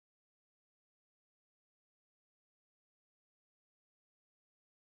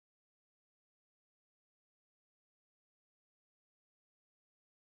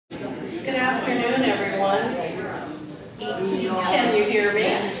Good afternoon, everyone. Can you hear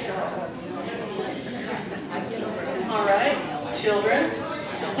me? All right, children.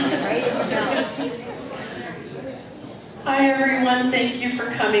 Hi, everyone. Thank you for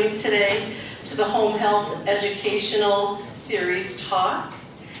coming today to the Home Health Educational Series talk.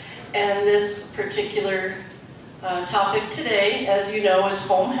 And this particular topic today, as you know, is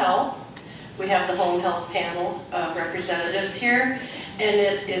home health. We have the home health panel of representatives here, and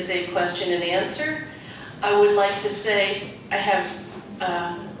it is a question and answer. I would like to say I have,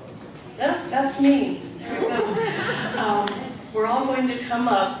 that's me. There we go. We're all going to come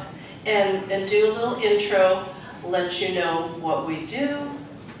up and do a little intro, let you know what we do,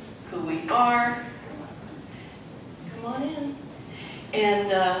 who we are. Come on in.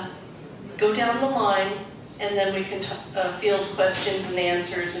 And go down the line, and then we can field questions and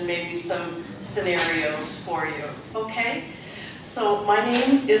answers and maybe some scenarios for you. Okay? So my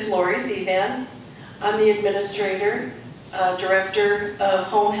name is Lori Zevan. I'm the Administrator, Director of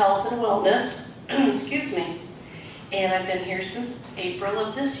Home Health and Wellness, excuse me, and I've been here since April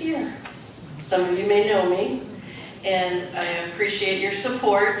of this year. Some of you may know me, and I appreciate your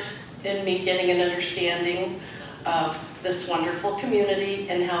support in me getting an understanding of this wonderful community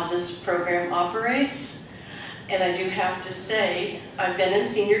and how this program operates. And I do have to say, I've been in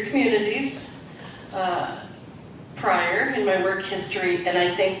senior communities prior in my work history, and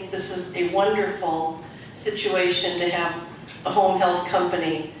I think this is a wonderful situation to have a home health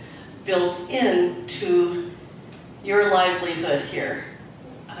company built into your livelihood here.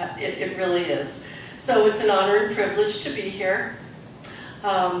 It really is. So it's an honor and privilege to be here.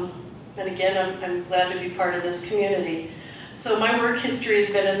 And again, I'm glad to be part of this community. So my work history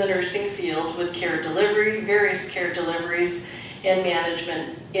has been in the nursing field with care delivery, various care deliveries, and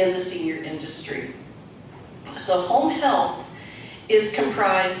management in the senior industry. So home health is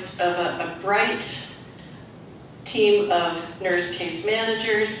comprised of a bright team of nurse case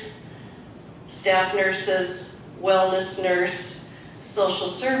managers, staff nurses, wellness nurse, social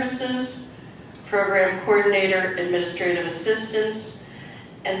services, program coordinator, administrative assistants,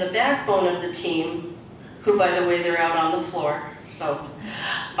 and the backbone of the team, who, by the way, they're out on the floor, so,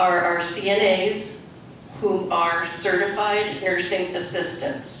 are our CNAs, who are certified nursing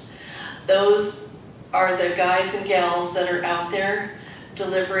assistants. Those are the guys and gals that are out there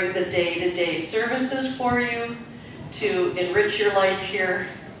delivering the day-to-day services for you to enrich your life here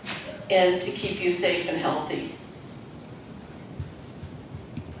and to keep you safe and healthy.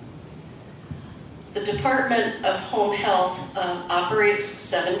 The Department of Home Health operates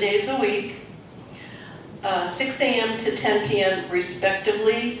 7 days a week, 6 a.m. to 10 p.m.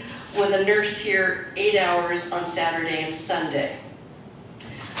 respectively, with a nurse here 8 hours on Saturday and Sunday.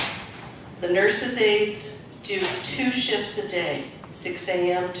 The nurses' aides do 2 shifts a day, 6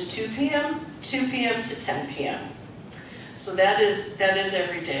 a.m. to 2 p.m., 2 p.m. to 10 p.m. So that is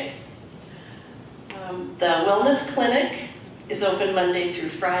every day. The wellness clinic is open Monday through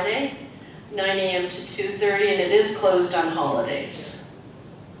Friday, 9 a.m. to 2:30, and it is closed on holidays.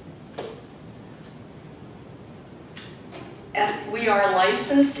 We are a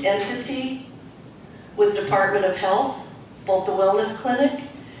licensed entity with Department of Health, both the wellness clinic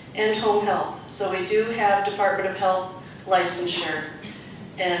and home health. So we do have Department of Health licensure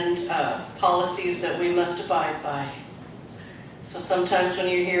and policies that we must abide by. So sometimes when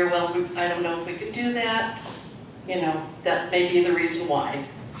you hear, well, I don't know if we can do that, you know, that may be the reason why.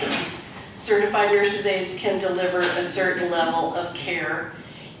 Certified nurses' aides can deliver a certain level of care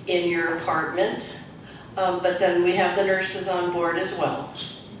in your apartment, but then we have the nurses on board as well.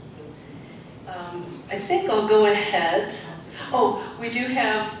 I think I'll go ahead. Oh, we do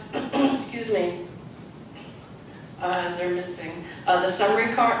have, excuse me, they're missing. The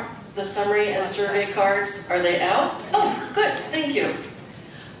summary and survey cards, are they out? Oh, good, thank you.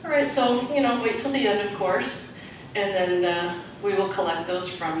 All right, so, you know, wait till the end, of course, and then we will collect those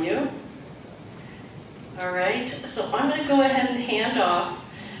from you. All right, so I'm going to go ahead and hand off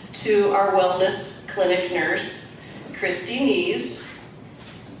to our wellness clinic nurse, Christy Nees.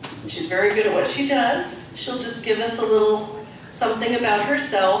 She's very good at what she does. She'll just give us a little something about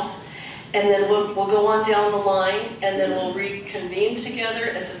herself, and then we'll go on down the line, and then we'll reconvene together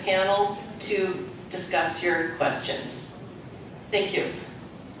as a panel to discuss your questions. Thank you.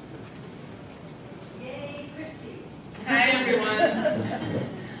 Yay, Christy. Hi, everyone.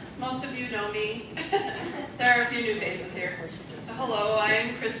 Most of you know me. There are a few new faces here. So hello, I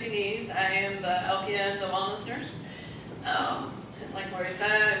am Christy Nees. I am the LPN, the wellness nurse. Like Lori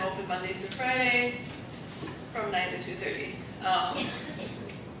said, I'm open Monday through Friday from 9 to 2:30.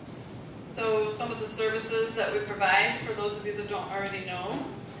 So some of the services that we provide, for those of you that don't already know,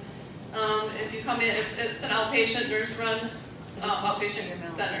 If you come in, it's an outpatient nurse-run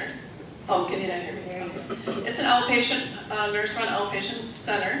outpatient center. Oh, can you not hear me? It's an outpatient, nurse-run outpatient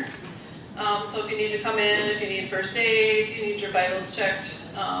center. So if you need to come in, if you need first aid, you need your vitals checked,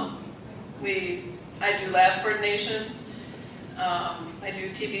 I do lab coordination. I do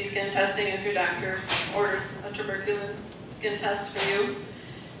TB skin testing if your doctor orders a tuberculin skin test for you.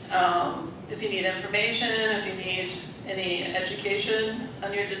 If you need information, if you need any education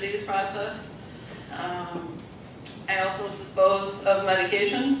on your disease process. I also dispose of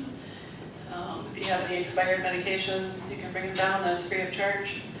medications. If you have any expired medications, you can bring them down. That's free of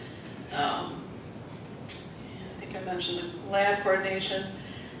charge. I think I mentioned the lab coordination.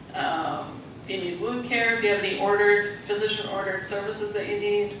 If you need wound care, if you have any physician-ordered services that you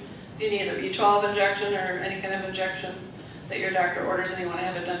need, if you need a B12 injection or any kind of injection that your doctor orders and you want to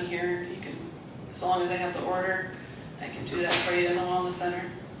have it done here, you can, as long as I have the order, I can do that for you in the Wellness Center.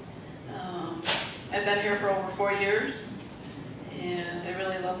 I've been here for over 4 years, and I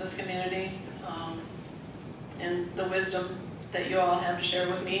really love this community and the wisdom that you all have to share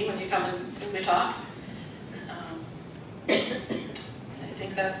with me when you come and we talk. I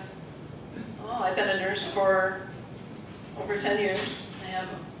think that's all. I've been a nurse for over 10 years. I have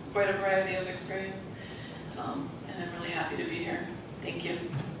quite a variety of experience, and I'm really happy to be here. Thank you.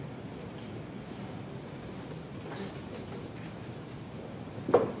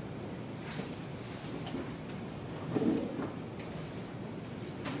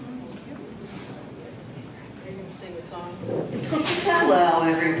 Sing a song. Hello,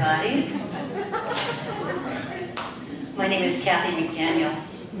 everybody. My name is Kathy McDaniel.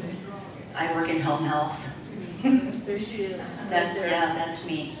 I work in home health. There she is. That's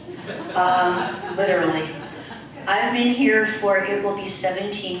me. Literally. I've been here for, it will be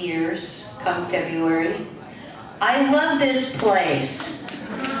 17 years come February. I love this place.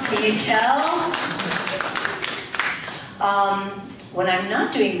 Can you tell? When I'm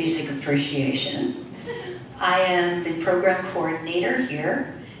not doing music appreciation, I am the program coordinator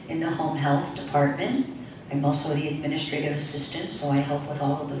here in the home health department. I'm also the administrative assistant, so I help with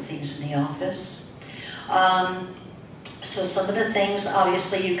all of the things in the office. So some of the things,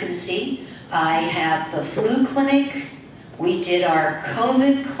 obviously, you can see. I have the flu clinic. We did our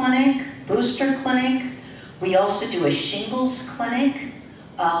COVID clinic, booster clinic. We also do a shingles clinic.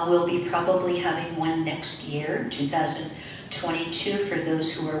 We'll be probably having one next year, 2022, for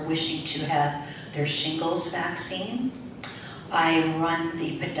those who are wishing to have their shingles vaccine. I run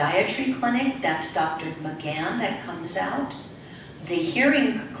the podiatry clinic, that's Dr. McGann that comes out. The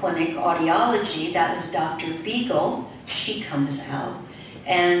hearing clinic, audiology, that is Dr. Beagle, she comes out.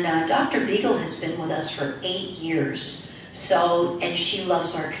 And Dr. Beagle has been with us for 8 years. So, and she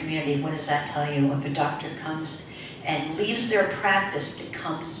loves our community. What does that tell you? If a doctor comes and leaves their practice to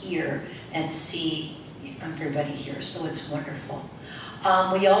come here and see everybody here, so it's wonderful.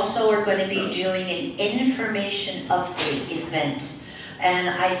 We also are going to be doing an information update event. And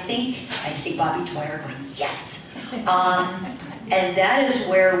I think, I see Bobby Dwyer going, yes! And that is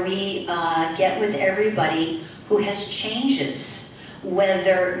where we get with everybody who has changes.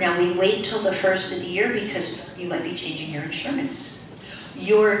 Whether, now we wait till the first of the year because you might be changing your insurance.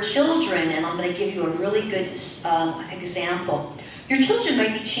 Your children, and I'm going to give you a really good example. Your children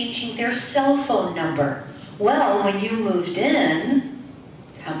might be changing their cell phone number. Well, when you moved in,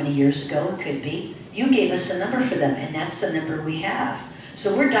 how many years ago it could be, you gave us a number for them, and that's the number we have.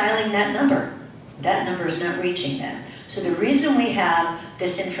 So we're dialing that number. That number is not reaching them. So the reason we have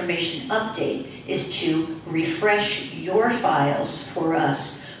this information update is to refresh your files for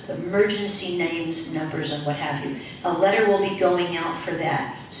us, the emergency names, numbers, and what have you. A letter will be going out for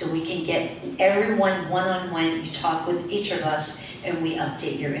that, so we can get everyone one-on-one. You talk with each of us, and we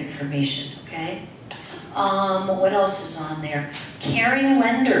update your information, okay? What else is on there? Caring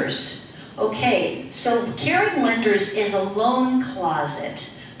Lenders. Okay, so Caring Lenders is a loan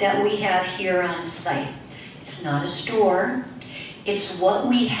closet that we have here on site. It's not a store. It's what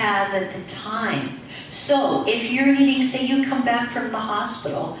we have at the time. So if you're needing, say you come back from the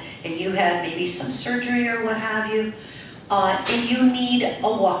hospital and you have maybe some surgery or what have you, and you need a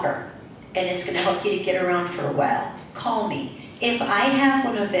walker and it's going to help you to get around for a while, call me. If I have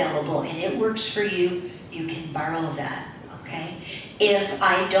one available and it works for you, you can borrow that, okay? If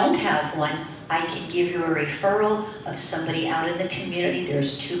I don't have one, I can give you a referral of somebody out in the community.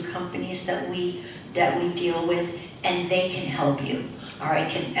 There's 2 companies that we deal with, and they can help you. All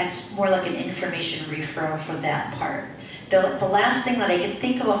right, that's more like an information referral for that part. The last thing that I can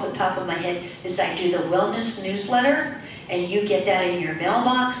think of off the top of my head is I do the wellness newsletter, and you get that in your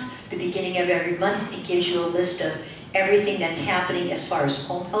mailbox the beginning of every month. It gives you a list of everything that's happening as far as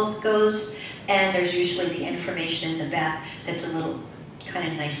home health goes, and there's usually the information in the back that's a little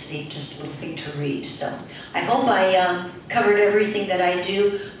kind of nicely, just a little thing to read. So I hope I covered everything that I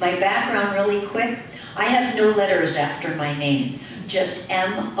do. My background really quick, I have no letters after my name, just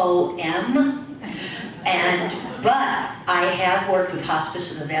M-O-M. But I have worked with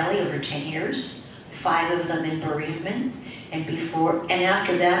Hospice of the Valley over 10 years, 5 of them in bereavement. And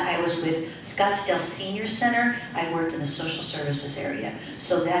after that, I was with Scottsdale Senior Center. I worked in the social services area.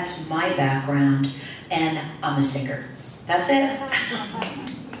 So that's my background, and I'm a singer. That's it.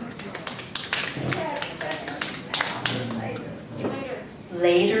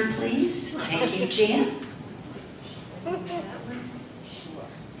 Later, please. Thank you, Jan. Okay.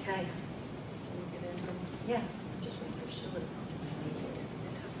 Yeah.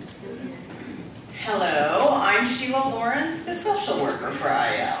 Hello, I'm Sheila Lawrence, the social worker for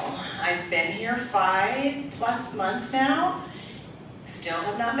IL. I've been here 5+ months now. Still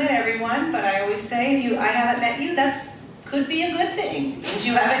have not met everyone, but I always say if I haven't met you, that could be a good thing. It means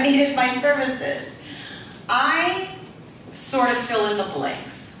you haven't needed my services. I sort of fill in the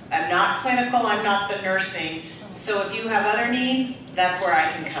blanks. I'm not clinical, I'm not the nursing, so if you have other needs, that's where I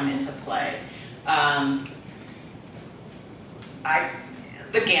can come into play.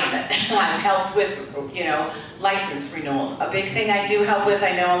 The gamut. I've helped with, license renewals. A big thing I do help with,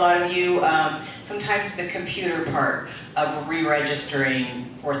 I know a lot of you, sometimes the computer part of re-registering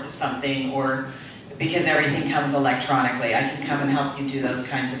for something, or because everything comes electronically. I can come and help you do those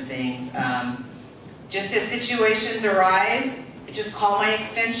kinds of things. Just as situations arise, just call my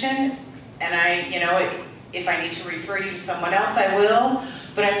extension, and if I need to refer you to someone else, I will.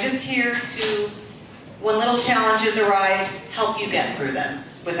 But I'm just here to, when little challenges arise, help you get through them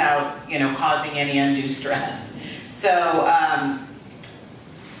without, causing any undue stress. So,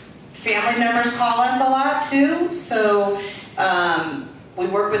 family members call us a lot too, so we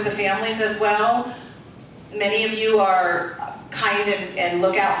work with the families as well. Many of you are kind and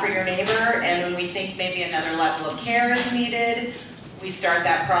look out for your neighbor, and when we think maybe another level of care is needed, we start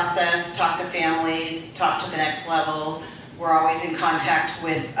that process, talk to families, talk to the next level. We're always in contact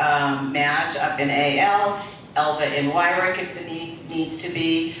with Madge up in AL, Elva in Wyrick if the need needs to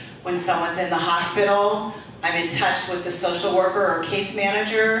be. When someone's in the hospital, I'm in touch with the social worker or case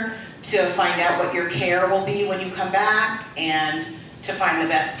manager to find out what your care will be when you come back and to find the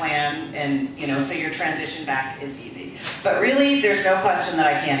best plan, and so your transition back is easy. But really, there's no question that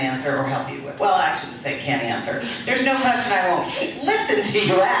I can't answer or help you with. Well, I shouldn't say can't answer. There's no question I won't listen to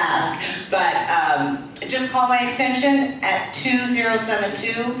you ask, but just call my extension at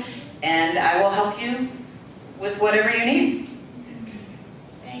 2072, and I will help you with whatever you need.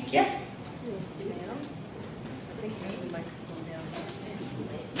 Thank you.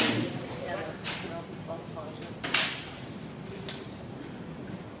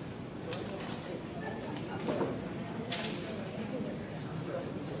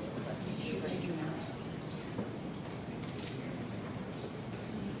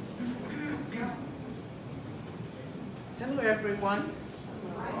 Hello, everyone.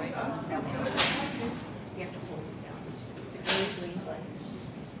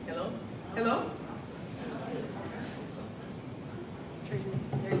 Hello? Hello?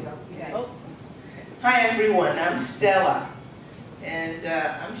 There you go. Oh. Hi, everyone. I'm Stella, and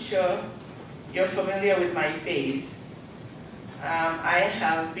I'm sure you're familiar with my face. I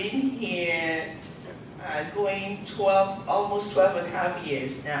have been here going almost 12 and a half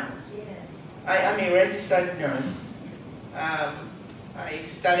years now. I am a registered nurse. I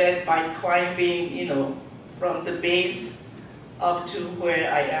started by climbing, from the base up to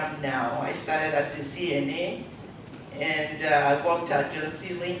where I am now. I started as a CNA, and I worked at John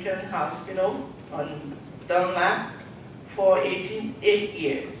C. Lincoln Hospital on Dunlap for 8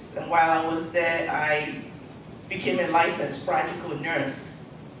 years. And while I was there, I became a licensed practical nurse.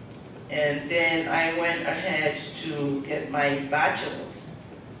 And then I went ahead to get my bachelor's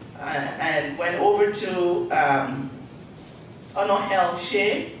and went over to Honor Health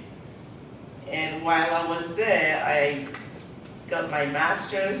Share. And while I was there, I got my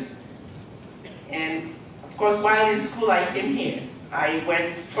master's. And of course, while in school, I came here. I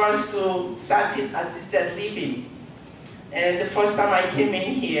went first to Sandton Assisted Living. And the first time I came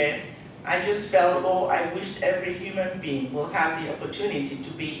in here, I just felt, oh, I wished every human being will have the opportunity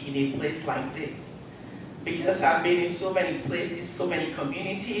to be in a place like this. Because I've been in so many places, so many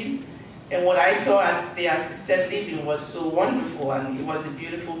communities, and what I saw at the assisted living was so wonderful, and it was a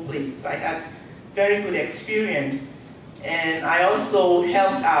beautiful place. I had very good experience. And I also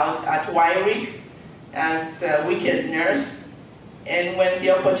helped out at Wyrick as a weekend nurse. And when the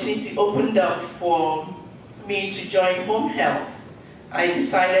opportunity opened up for me to join Home Health, I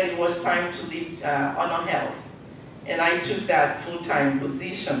decided it was time to leave Honor Health. And I took that full-time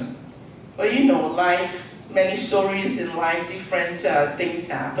position. But you know, life, many stories in life, different things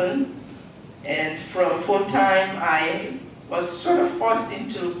happen. And from full-time, I was sort of forced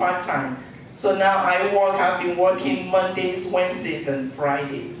into part-time. So now I've been working Mondays, Wednesdays, and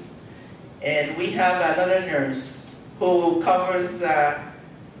Fridays. And we have another nurse who covers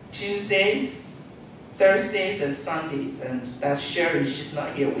Tuesdays, Thursdays, and Sundays, and that's Sherry. She's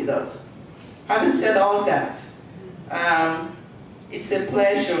not here with us. Having said all that, it's a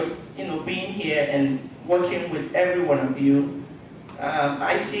pleasure, being here and working with every one of you.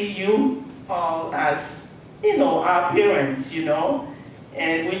 I see you all as, our parents,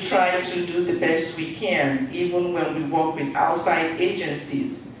 and we try to do the best we can, even when we work with outside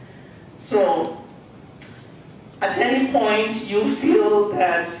agencies. So, at any point you feel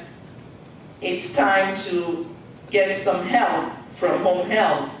that it's time to get some help from Home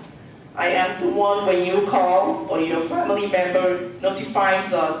Health, I am the one when you call or your family member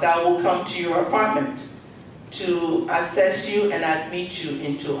notifies us that will come to your apartment to assess you and admit you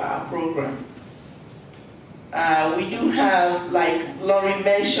into our program. We do have, like Laurie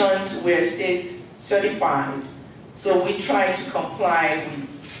mentioned, we're state certified. So we try to comply with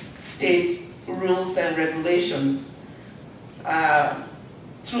state rules and regulations.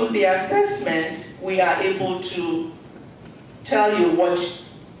 Through the assessment, we are able to tell you what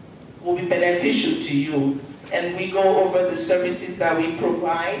will be beneficial to you. And we go over the services that we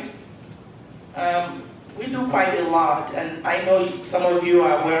provide. We do quite a lot, and I know some of you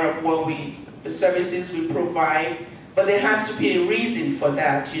are aware of the services we provide, but there has to be a reason for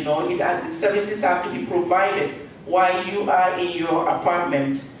that, the services have to be provided while you are in your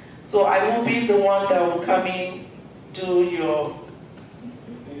apartment. So I will be the one that will come in, do your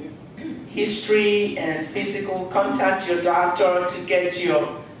history and physical, contact your doctor to get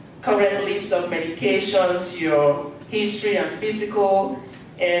your current list of medications, your history and physical,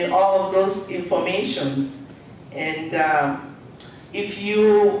 and all of those informations. And if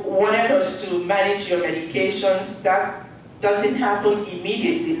you wanted us to manage your medications, that doesn't happen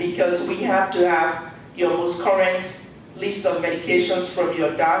immediately because we have to have your most current list of medications from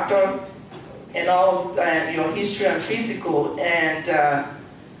your doctor and all of your history and physical. And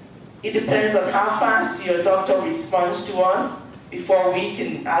it depends on how fast your doctor responds to us before we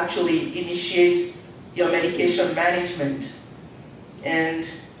can actually initiate your medication management. And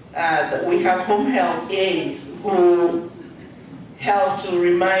we have home health aides who help to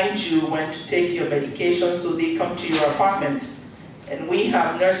remind you when to take your medication, so they come to your apartment. And we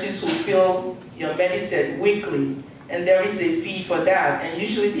have nurses who fill your medicine weekly, and there is a fee for that. And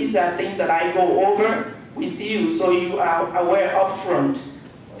usually these are things that I go over with you, so you are aware upfront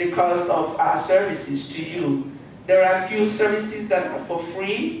the cost of our services to you. There are a few services that are for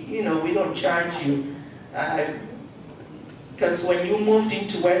free, we don't charge you. Because when you moved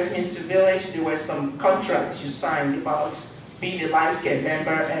into Westminster Village, there were some contracts you signed about being a LifeCare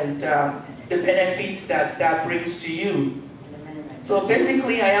member and the benefits that brings to you. So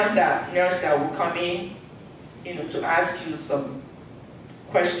basically, I am that nurse that will come in, to ask you some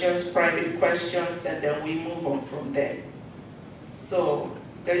questions, private questions, and then we move on from there. So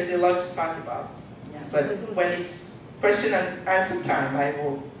there is a lot to talk about. But when it's question and answer time, I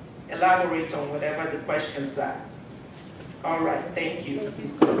will elaborate on whatever the questions are. All right, thank you. Thank you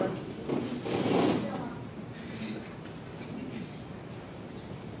so much.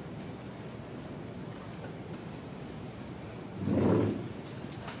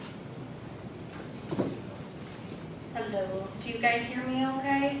 Hello, do you guys hear me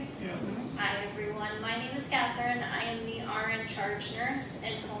okay? Yeah. Hi everyone, my name is Catherine. I am the RN charge nurse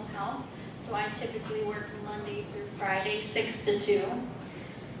in home health. So I typically work Monday through Friday, 6 to 2.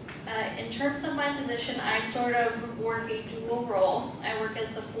 In terms of my position, I sort of work a dual role. I work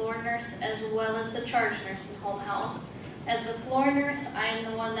as the floor nurse as well as the charge nurse in home health. As the floor nurse, I am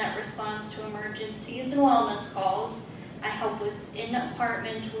the one that responds to emergencies and wellness calls. I help with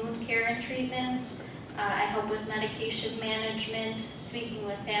in-apartment wound care and treatments. I help with medication management, speaking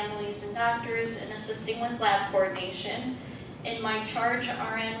with families and doctors, and assisting with lab coordination. In my charge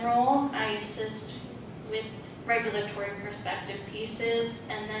RN role, I assist with regulatory perspective pieces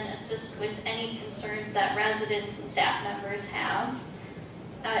and then assist with any concerns that residents and staff members have.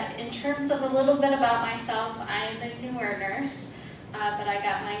 In terms of a little bit about myself, I am a newer nurse, but I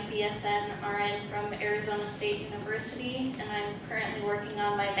got my BSN RN from Arizona State University, and I'm currently working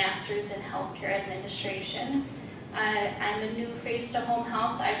on my master's in healthcare administration. I'm a new face to home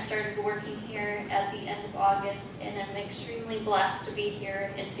health. I started working here at the end of August, and I'm extremely blessed to be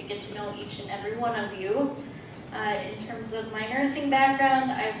here and to get to know each and every one of you. In terms of my nursing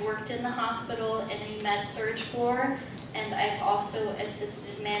background, I've worked in the hospital in a med-surg floor, and I've also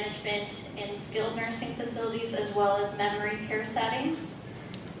assisted management in skilled nursing facilities as well as memory care settings.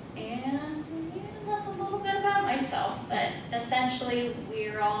 And yeah, that's a little bit about myself, but essentially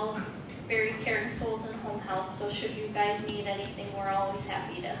we're all very caring souls in home health, so should you guys need anything, we're always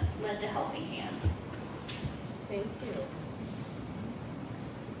happy to lend a helping hand. Thank you.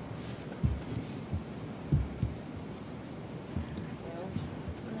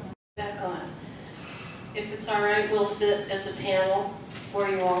 Back on. If it's all right, we'll sit as a panel for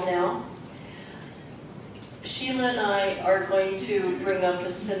you all now. Sheila and I are going to bring up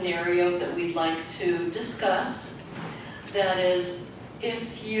a scenario that we'd like to discuss. That is,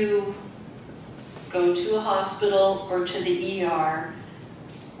 if you go to a hospital or to the ER,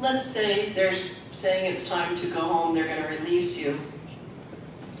 let's say they're saying it's time to go home, they're going to release you.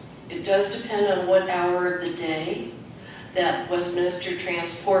 It does depend on what hour of the day that Westminster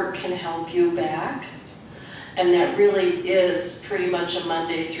Transport can help you back. And that really is pretty much a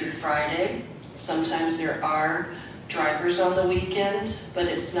Monday through Friday. Sometimes there are drivers on the weekend, but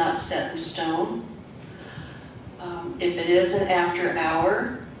it's not set in stone. If it is an after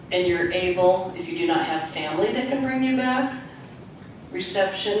hour and you're able, if you do not have family that can bring you back,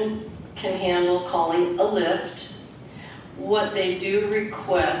 reception can handle calling a lift. What they do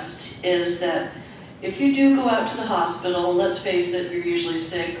request is that if you do go out to the hospital, and let's face it, you're usually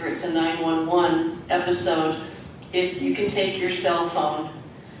sick or it's a 911 episode, if you can take your cell phone,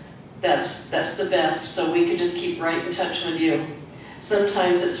 that's the best, so we can just keep right in touch with you.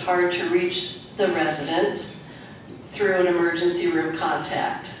 Sometimes it's hard to reach the resident through an emergency room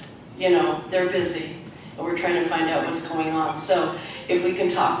contact. You know, they're busy, and we're trying to find out what's going on. So if we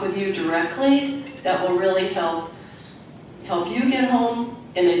can talk with you directly, that will really help you get home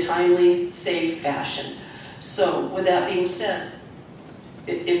in a timely, safe fashion. So with that being said,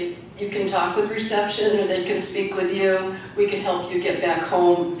 if you can talk with reception or they can speak with you, we can help you get back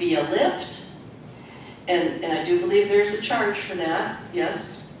home via lift. And I do believe there's a charge for that,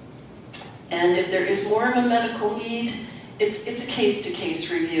 yes. And if there is more of a medical need, it's a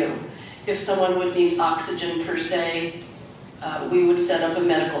case-to-case review. If someone would need oxygen per se, we would set up a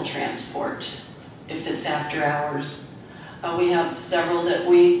medical transport if it's after hours. We have several that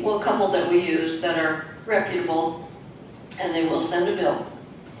a couple that we use that are reputable, and they will send a bill.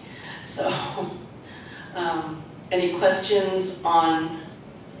 So, any questions on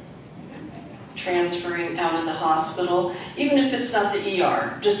transferring out of the hospital? Even if it's not the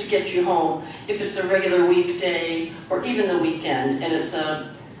ER, just to get you home. If it's a regular weekday or even the weekend, and it's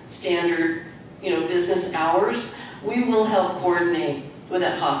a standard, business hours, we will help coordinate with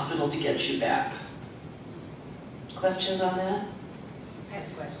that hospital to get you back. Questions on that? I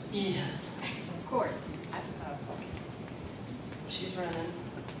have a question. Yes. Of course. She's running.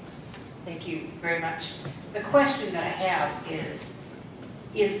 Thank you very much. The question that I have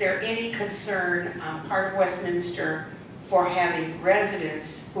is there any concern on part of Westminster for having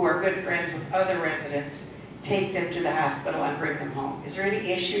residents who are good friends with other residents take them to the hospital and bring them home? Is there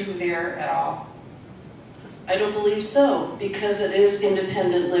any issue there at all? I don't believe so, because it is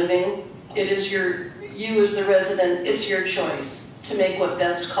independent living. It is you as the resident, it's your choice to make what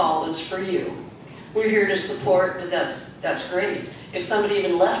best call is for you. We're here to support, but that's great. If somebody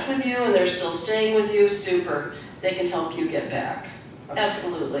even left with you and they're still staying with you, super. They can help you get back. Okay.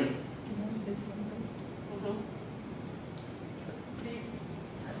 Absolutely.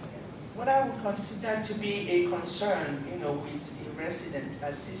 What I would consider to be a concern, with a resident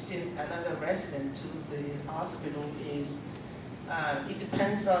assisting another resident to the hospital is, it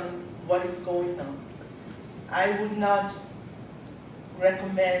depends on what is going on. I would not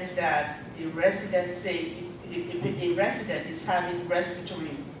recommend that a resident, say, if a resident is having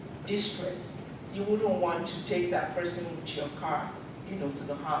respiratory distress, you wouldn't want to take that person with your car, to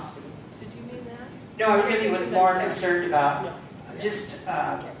the hospital. Did you mean that? No, I really was more concerned about just,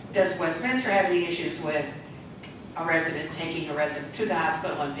 does Westminster have any issues with a resident taking a resident to the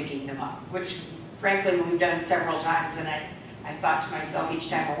hospital and picking them up? Which, frankly, we've done several times, and I thought to myself each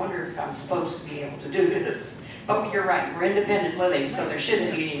time, I wonder if I'm supposed to be able to do this. But you're right, we're independent living, so there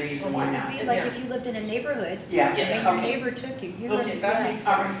shouldn't be any reason why not. It'd be like if you lived in a neighborhood, Yeah. and your neighbor took you. Okay, that makes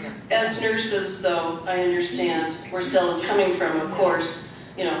sense. As nurses, though, I understand where Stella's coming from, of course,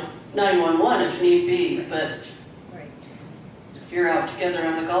 911 if need be, but Right. if you're out together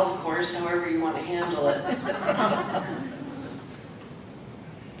on the golf course, however you want to handle it.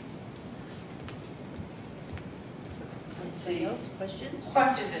 Let's see. Else, questions?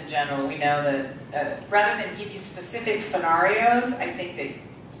 Questions in general, we know that rather than give you specific scenarios, I think that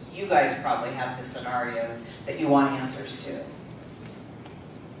you guys probably have the scenarios that you want answers to.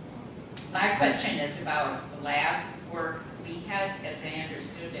 My question is about lab work. We had, as I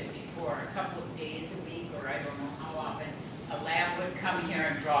understood it before, a couple of days a week, or I don't know how often, a lab would come here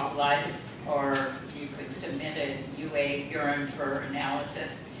and draw blood, or you could submit a UA urine for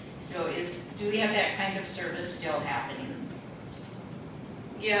analysis. So do we have that kind of service still happening?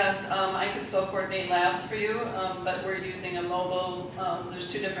 Yes, I can still coordinate labs for you, but we're using a mobile, there's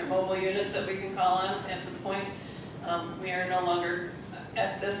 2 different mobile units that we can call on at this point. We are no longer,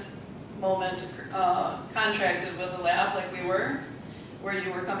 at this moment, contracted with a lab like we were, where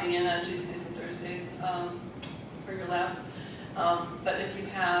you were coming in on Tuesdays and Thursdays for your labs. But if you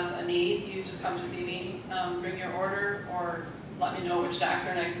have a need, you just come to see me, bring your order, or let me know which doctor,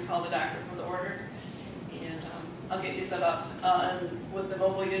 and I can call the doctor for the order. And I'll get you set up with the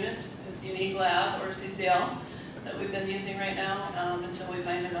mobile unit. It's Unique Lab, or CCL, that we've been using right now until we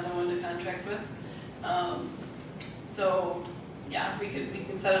find another one to contract with. So yeah, we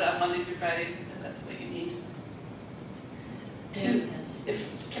can set it up Monday through Friday if that's what you need.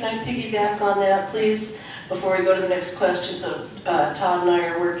 Can I piggyback on that, please, before we go to the next question? So Todd and I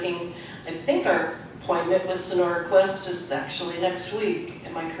are working, I think our appointment with Sonora Quest is actually next week.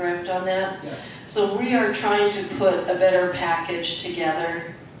 Am I correct on that? Yes. So we are trying to put a better package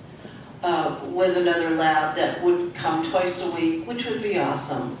together with another lab that would come twice a week, which would be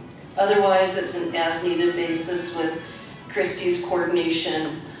awesome. Otherwise, it's an as-needed basis with Christy's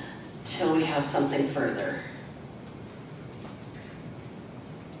coordination till we have something further.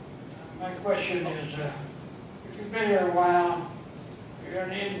 My question is, if you've been here a while, you're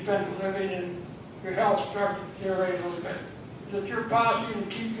in independent living and your health starts to deteriorate a little bit, is it your policy to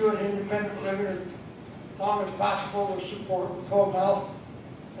keep you in independent living as long as possible with support with home health?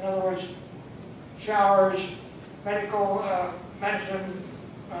 In other words, showers, medical, medicine,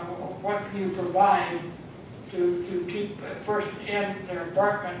 what do you provide to keep a person in their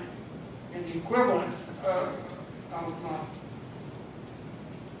apartment in the equivalent of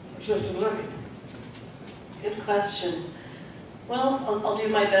assisted living? Good question. Well, I'll do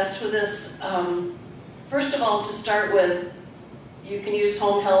my best with this. First of all, to start with, you can use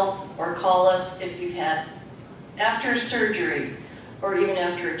home health or call us if you've had, after surgery, or even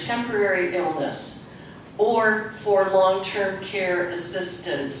after a temporary illness, or for long-term care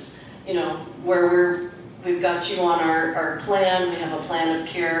assistance, you know, where we've got you on our plan. We have a plan of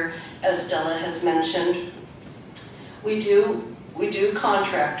care, as Stella has mentioned. We do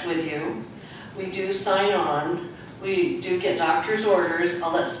contract with you. We do sign on. We do get doctor's orders.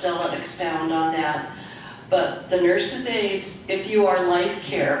 I'll let Stella expound on that. But the nurse's aides, if you are life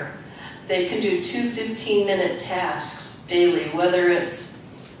care, they can do 2 15-minute tasks daily, whether it's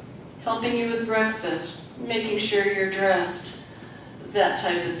helping you with breakfast, making sure you're dressed, that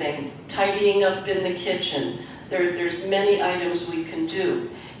type of thing, tidying up in the kitchen. There's many items we can do.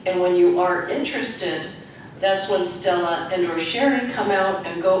 And when you are interested, that's when Stella and or Sherry come out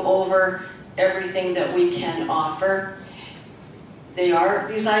and go over everything that we can offer.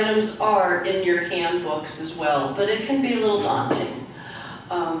 These items are in your handbooks as well, but it can be a little daunting.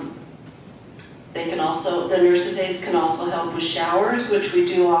 The nurses' aides can also help with showers, which we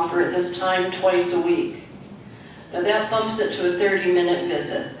do offer at this time twice a week. Now that bumps it to a 30-minute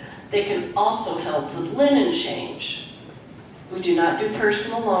visit. They can also help with linen change. We do not do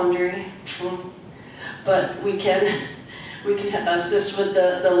personal laundry, but we can assist with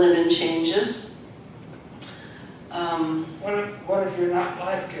the linen changes. What if you're not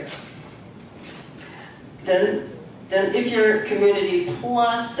life care? Then if you're Community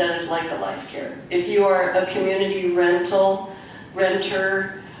Plus, that is like a life care. If you are a community renter,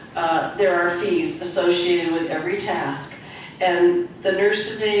 there are fees associated with every task. And the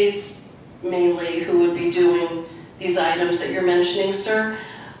nurses' aides, mainly, who would be doing these items that you're mentioning, sir,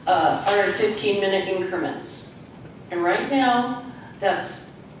 are in 15-minute increments. And right now,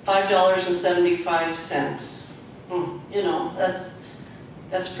 that's $5.75. You know,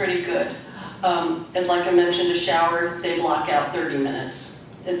 that's pretty good. And like I mentioned, a shower, they block out 30 minutes.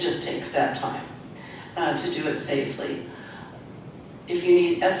 It just takes that time to do it safely. If you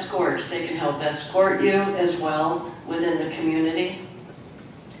need escorts, they can help escort you as well within the community.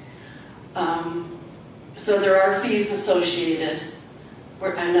 So there are fees associated.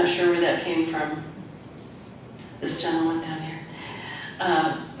 I'm not sure where that came from. This gentleman down here.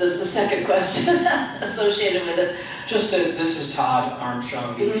 This is the second question associated with it. This is Todd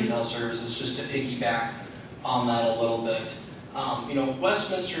Armstrong, VP Health Services, just to piggyback on that a little bit. You know,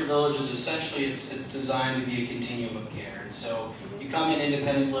 Westminster Village is essentially, it's designed to be a continuum of care. And so you come in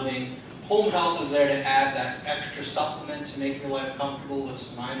independent living, home health is there to add that extra supplement to make your life comfortable with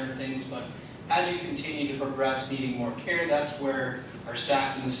some minor things, but as you continue to progress needing more care, that's where our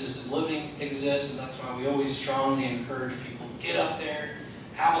Sackton Assisted Living exists, and that's why we always strongly encourage people to get up there,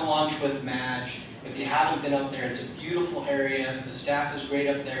 have a lunch with Madge. If you haven't been up there, it's a beautiful area. The staff is great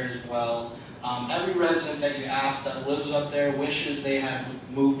up there as well. Every resident that you ask that lives up there wishes they had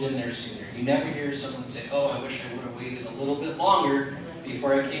moved in there sooner. You never hear someone say, oh, I wish I would have waited a little bit longer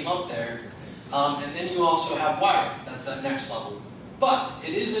before I came up there. And then you also have Wire. That's that next level. But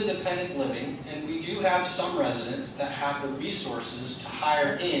it is independent living, and we do have some residents that have the resources to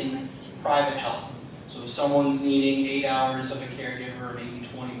hire in private help. So if someone's needing 8 hours of a caregiver, or maybe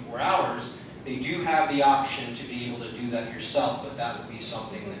 24 hours, they do have the option to be able to do that yourself, but that would be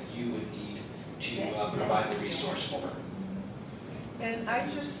something that you would need to provide the resource for. And I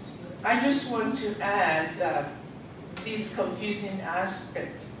just want to add this confusing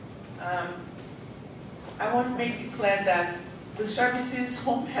aspect. I want to make it clear that the services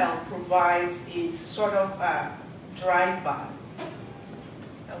home health provides is sort of a drive-by.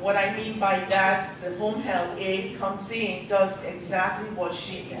 And what I mean by that, the home health aide comes in, does exactly what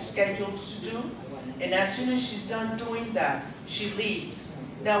she is scheduled to do, and as soon as she's done doing that, she leaves.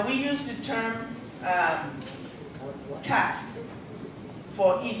 Now we use the term task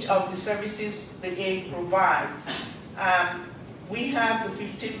for each of the services the aide provides. We have the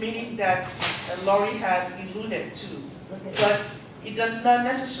 15 minutes that Lori had alluded to, but it does not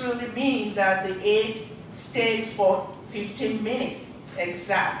necessarily mean that the aide stays for 15 minutes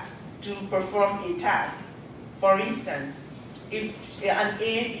exact to perform a task. For instance, if an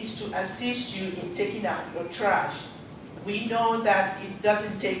aide is to assist you in taking out your trash, we know that it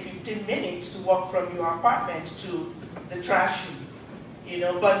doesn't take 15 minutes to walk from your apartment to the trash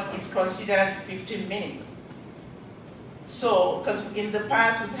room, but it's considered 15 minutes. So, because in the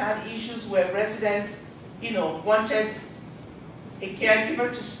past we've had issues where residents, wanted a caregiver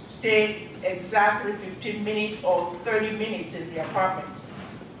to stay exactly 15 minutes or 30 minutes in the apartment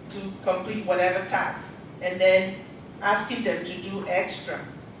to complete whatever task, and then asking them to do extra.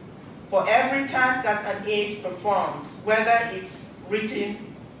 For every task that an aide performs, whether it's written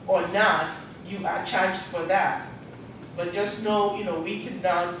or not, you are charged for that. But just know,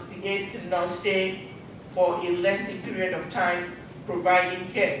 the aide cannot stay for a lengthy period of time providing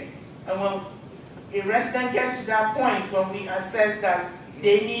care. And when a resident gets to that point, when we assess that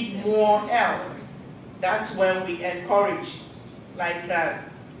they need more help, that's when we encourage, like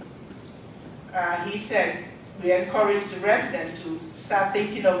he said, we encourage the resident to start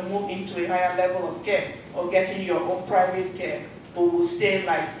thinking of moving to a higher level of care or getting your own private care, who will stay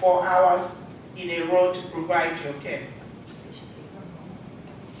like 4 hours in a row to provide your care.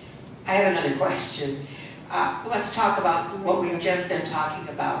 I have another question. Let's talk about what we've just been talking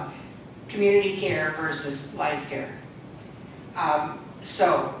about, community care versus life care.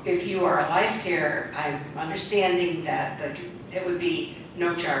 So if you are a life care, I'm understanding that it would be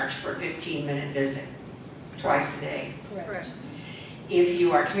no charge for a 15-minute visit twice a day. Correct. If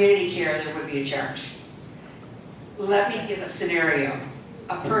you are community care, there would be a charge. Let me give a scenario.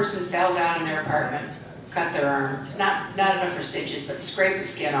 A person fell down in their apartment, cut their arm, not enough for stitches, but scraped the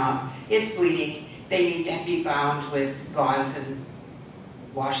skin off. It's bleeding. They need to be bound with gauze and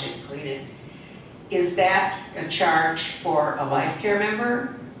wash it, clean it. Is that a charge for a life care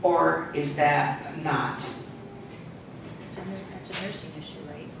member, or is that not? That's a nursing issue,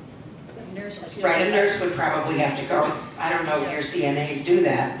 right? A nurse has to. Right, a nurse would probably have to go. I don't know if your CNAs do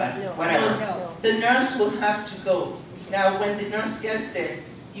that, but whatever. No. The nurse will have to go. Now, when the nurse gets there,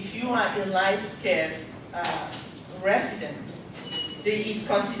 if you are a life care resident, it's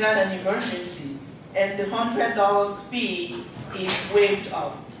considered an emergency, and the $100 fee is waived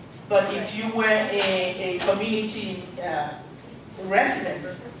off. But if you were a community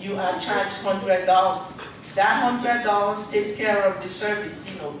resident, you are charged $100. That $100 takes care of the service,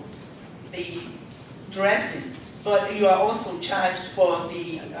 the dressing, but you are also charged for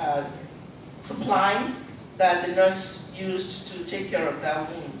the supplies that the nurse used to take care of that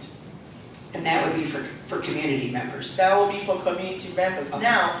wound. And that would be for community members? That would be for community members. Okay.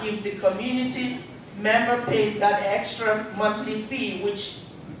 Now, if the community member pays that extra monthly fee, which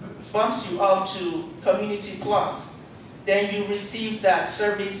bumps you up to Community Plus, then you receive that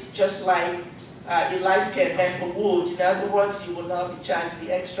service just like a life care member would. In other words, you will not be charged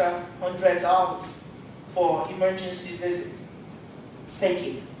the extra $100 for emergency visit. Thank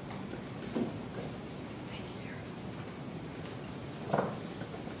you.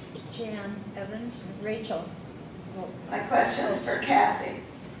 Jan Evans, Rachel. My question is for Kathy.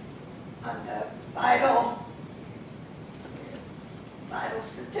 On the vital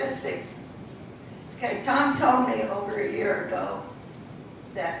statistics, Okay, Tom told me over a year ago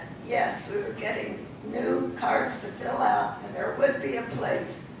that, yes, we were getting new cards to fill out, and there would be a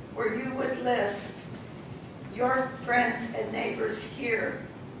place where you would list your friends and neighbors here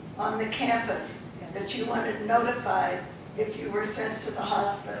on the campus that you wanted notified if you were sent to the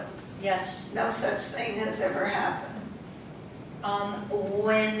hospital. Yes. No such thing has ever happened.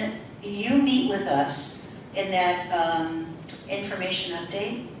 When you meet with us in that information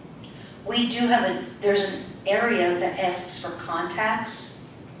update, we do have there's an area that asks for contacts,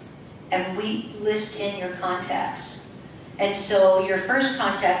 and we list in your contacts. And so your first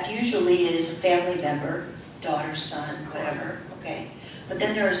contact usually is a family member, daughter, son, whatever, okay? But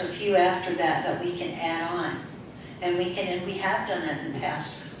then there's a few after that we can add on. And we have done that in the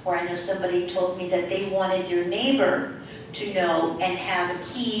past, where I know somebody told me that they wanted their neighbor to know and have a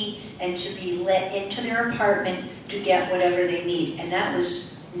key and to be let into their apartment to get whatever they need. And that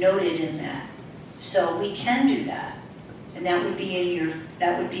was noted in that. So we can do that. And that would be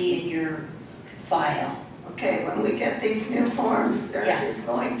in your file. Okay, when we get these new forms, there is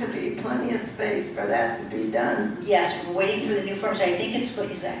going to be plenty of space for that to be done. Yes, we're waiting for the new forms. I think is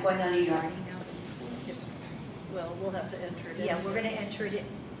that going on to you already? Well, we'll have to enter it in. Yeah, we're going to enter it in.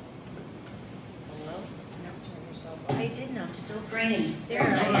 Hello? No, turn yourself off. I didn't, I'm still Brainy. there.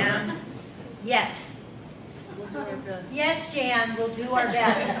 I am. Yes. We'll do our best. Yes, Jan, we'll do our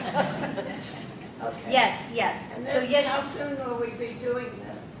best. Okay. Yes, yes. And So then yes, how soon will we be doing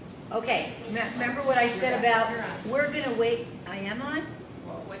this? okay. Remember what I said about, we're going to wait. I am on?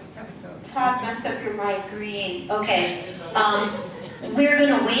 Todd, lift up your mic. Green. Okay. We're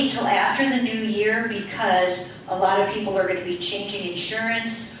going to wait till after the new year because a lot of people are going to be changing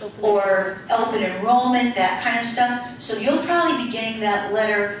insurance or open enrollment, that kind of stuff. So you'll probably be getting that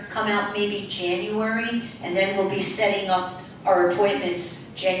letter come out maybe January, and then we'll be setting up our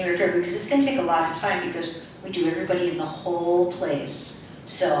appointments January, February, because it's going to take a lot of time because we do everybody in the whole place.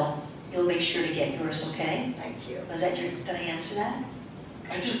 So you'll make sure to get yours, okay? Thank you. Did I answer that?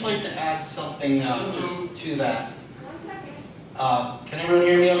 I'd just like to add something just to that. Can everyone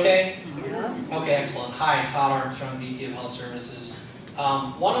hear me okay? Yes. Okay, excellent. Hi, Todd Armstrong, VP of Health Services.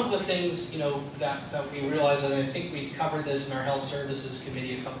 One of the things, that we realized, and I think we covered this in our Health Services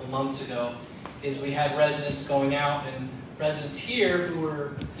Committee a couple months ago, is we had residents going out and residents here who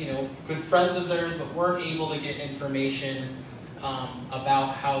were, good friends of theirs but weren't able to get information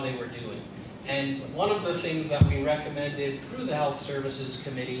about how they were doing. And one of the things that we recommended through the Health Services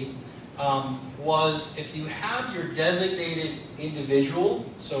Committee was if you have your designated individual,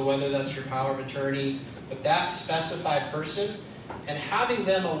 so whether that's your power of attorney, but that specified person, and having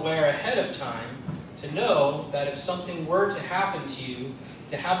them aware ahead of time to know that if something were to happen to you,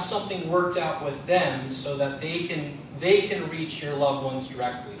 to have something worked out with them so that they can reach your loved ones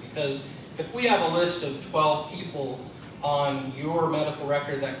directly. Because if we have a list of 12 people on your medical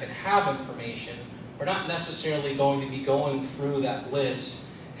record that can have information, we're not necessarily going to be going through that list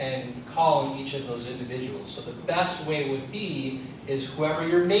and calling each of those individuals. So the best way would be is whoever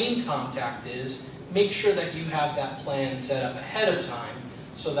your main contact is, make sure that you have that plan set up ahead of time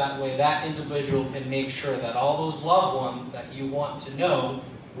so that way that individual can make sure that all those loved ones that you want to know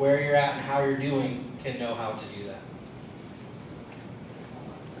where you're at and how you're doing can know how to do that.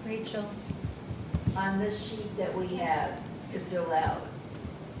 Rachel? On this sheet that we have to fill out,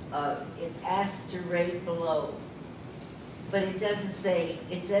 it asks to rate below, but it doesn't say,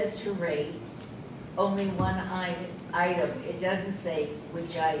 it says to rate only one item. It doesn't say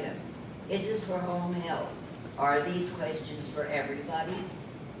which item. Is this for home health? Are these questions for everybody?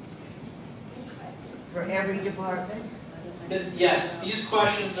 For every department? Yes, these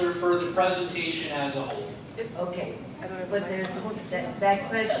questions are for the presentation as a whole. Okay, but that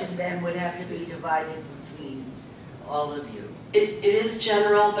question then would have to be divided between all of you. It is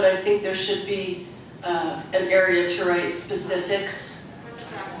general, but I think there should be an area to write specifics.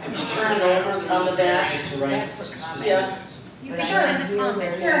 If you turn it over, there's on the back. an area to write specifics. Yeah. You But can I put in don't the hear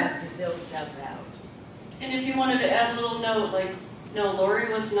where comments. you have to fill stuff out. And if you wanted to add a little note, like, no,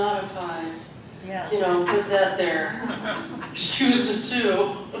 Lori was not a 5. Yeah. Put that there. She was a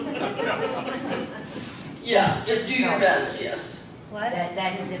 2. Yeah, just do your best, yes. What?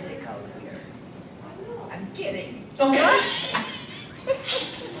 That's difficult here. I'm kidding. Okay.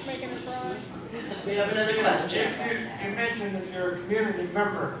 We have another question. You mentioned if you're a community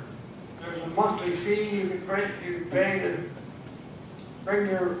member, there's a monthly fee you can pay to bring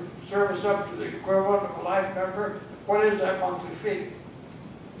your service up to the equivalent of a life member. What is that monthly fee?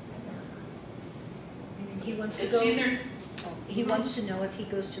 He wants to It's go, either, he wants to know if he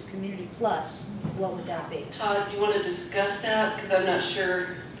goes to Community Plus, what would that be? Todd, do you want to discuss that? Because I'm not sure.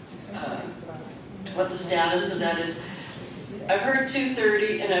 what the status of that is. I've heard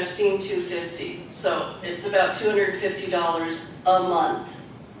 $230 and I've seen $250, so it's about $250 a month.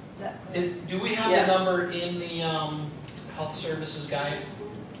 Do we have Yeah. the number in the health services guide?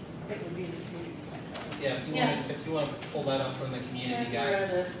 Yeah, if you want to pull that up from the community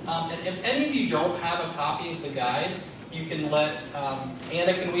guide. And if any of you don't have a copy of the guide, you can let,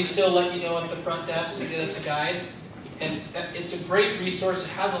 Anna, can we still let you know at the front desk to get us a guide? And it's a great resource.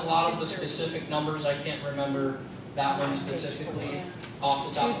 It has a lot of the specific numbers. I can't remember that one specifically off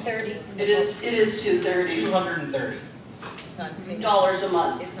the top. 230. It is $230. $230. It's on page, Dollars a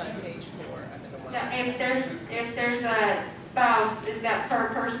month. it's on page 4 under the one. Now, if there's a spouse, is that per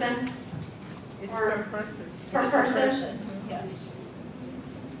person? It's Or- per person. per It's person? Yes.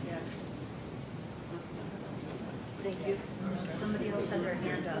 Yes. Thank you. Somebody else had their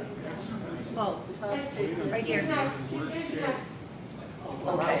hand up. Oh, right here.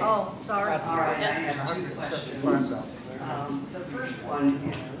 Okay. Oh, sorry. All right, I have two questions. The first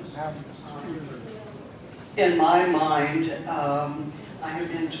one is, in my mind, I have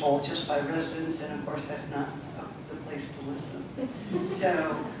been told just by residents, and of course that's not the place to listen.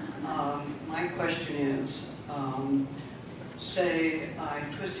 So, my question is, say I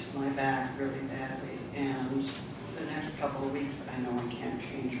twisted my back really badly, and the next couple of weeks I know I can't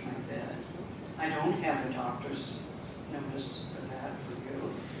change my bed. I don't have a doctor's notice for that for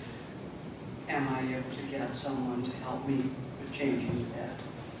you. Am I able to get someone to help me with changing the bed?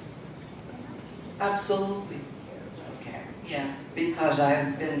 Absolutely. Okay, yeah, because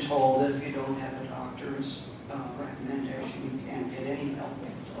I've been told that if you don't have a doctor's recommendation, you can't get any help.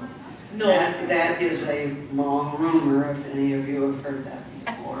 No. That is a long rumor, if any of you have heard that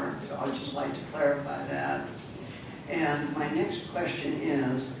before, so I'd just like to clarify that. And my next question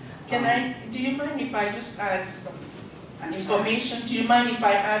is... do you mind if I just add some information? Do you mind if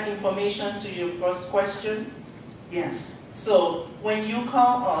I add information to your first question? Yes. So when you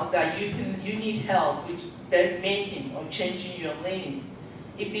call us that you need help with bed making or changing your linen,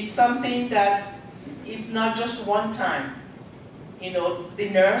 if it's something that it's not just one time, the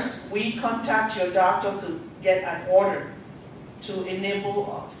nurse, we contact your doctor to get an order to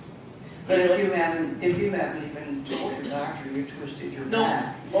enable us. But if you haven't even told your doctor you twisted your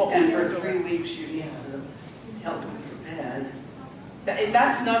back, Oh, and for 3 weeks you need help with your bed.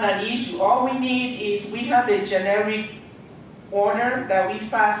 That's not an issue. All we need is we have a generic order that we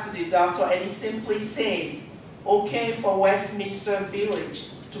fax to the doctor, and it simply says, okay for Westminster Village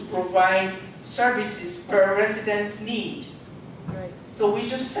to provide services per resident's need. Right. So we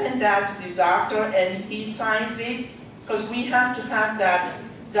just send that to the doctor and he signs it, because we have to have that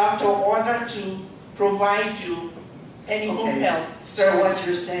doctor order to provide you any home health So service. what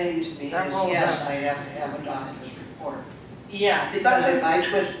you're saying to me is, yes, I have to have a doctor's report. Yeah, the Because doctor. if I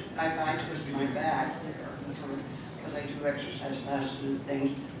twist my back, because I do exercise classes and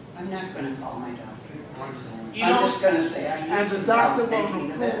things, I'm not going to call my doctor. I'm just going to say I need And the some doctor help won't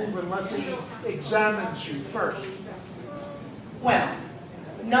making the bed. approve unless he examines you first. Well,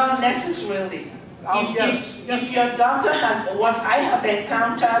 not necessarily. Oh, yes. If your doctor has, what I have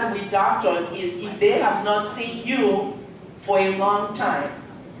encountered with doctors is if they have not seen you for a long time.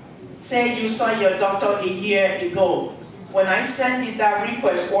 Say you saw your doctor a year ago. When I send you that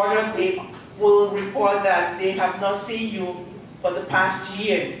request order, they will report that they have not seen you for the past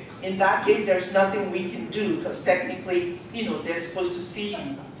year. In that case, there's nothing we can do because technically, they're supposed to see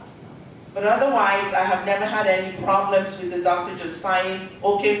you. But otherwise, I have never had any problems with the doctor just signing,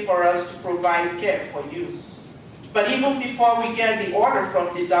 okay for us to provide care for you. But even before we get the order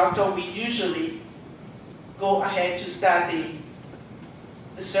from the doctor, we usually go ahead to start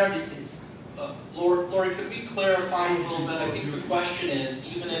the services. Lori, could we clarify a little bit? I think the question is,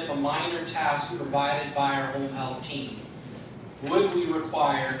 even if a minor task provided by our home health team, would we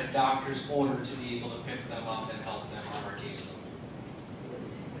require a doctor's order to be able to pick them up and help them on our caseload?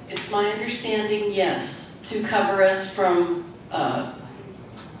 It's my understanding, yes, to cover us from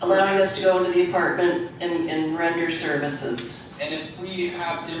allowing us to go into the apartment and render services. And if we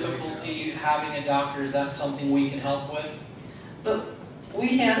have difficulty having a doctor, is that something we can help with? But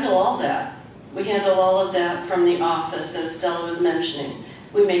we handle all that. We handle all of that from the office, as Stella was mentioning.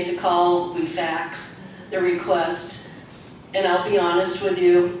 We make the call, we fax the request, and I'll be honest with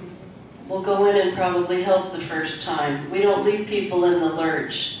you, we'll go in and probably help the first time. We don't leave people in the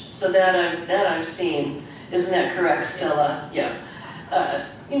lurch. So that I've seen. Isn't that correct, Stella? Yeah.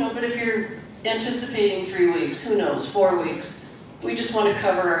 But if you're anticipating 3 weeks, who knows, 4 weeks, we just want to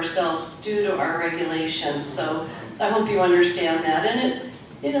cover ourselves due to our regulations. So I hope you understand that.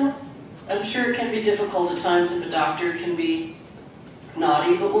 And I'm sure it can be difficult at times if a doctor can be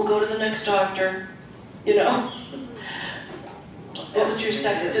naughty, but we'll go to the next doctor. you know? What was your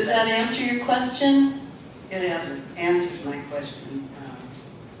second? Does that answer your question? It answers my question.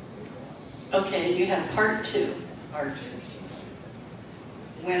 Okay, you have part two. Part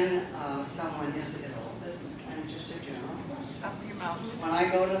two. When someone is ill, this is kind of just a general question. When I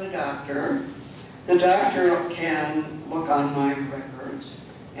go to the doctor can look on my records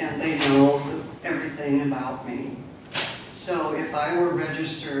and they know everything about me. So if I were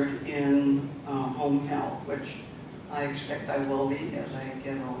registered in home health, which I expect I will be as I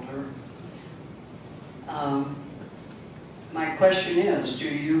get older, my question is, do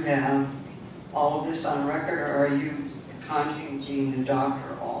you have all of this on record, or are you contacting the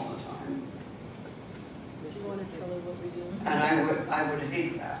doctor all the time? Do you want to tell her what we do? And I would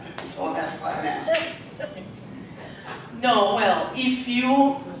hate that, so that's why I'm asking. No, well, if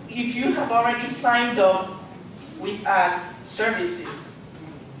you have already signed up with our services,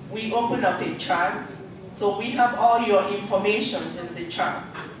 we open up a chart, so we have all your information in the chart.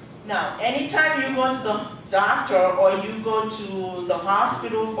 Now, anytime you go to the doctor or you go to the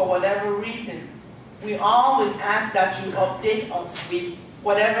hospital for whatever reasons, we always ask that you update us with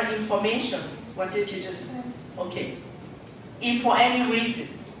whatever information. What did you just say? Okay. If for any reason,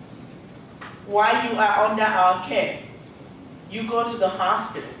 while you are under our care, you go to the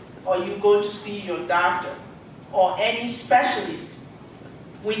hospital or you go to see your doctor or any specialist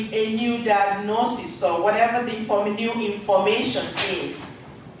with a new diagnosis or whatever the new information is,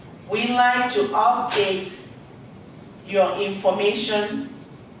 we like to update your information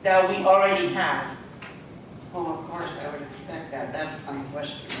that we already have. Well, of course, I would expect that. That's my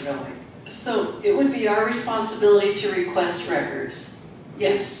question, really. So it would be our responsibility to request records.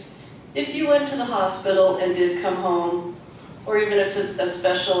 Yes. If you went to the hospital and did come home, or even if it's a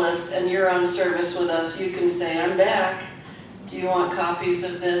specialist and you're on service with us, you can say, I'm back. Do you want copies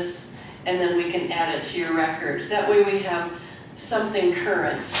of this? And then we can add it to your records. That way we have something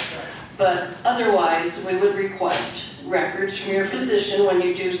current. But otherwise, we would request records from your physician when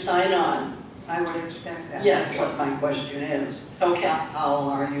you do sign on. I would expect that. Yes. That's what my question is. Okay. How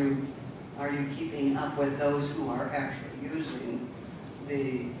are you keeping up with those who are actually using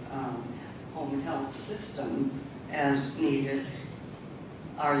the home health system as needed?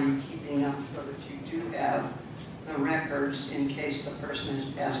 Are you keeping up so that you do have the records in case the person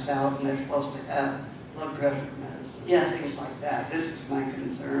is passed out and they're supposed to have blood pressure medicine? Yes. Things like that. This is my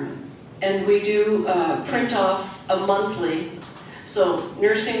concern. And we do print off a monthly. So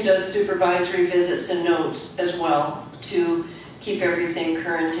nursing does supervisory visits and notes as well to keep everything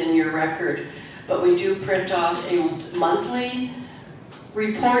current in your record. But we do print off a monthly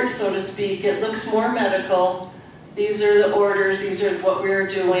report, so to speak. It looks more medical. These are the orders, these are what we're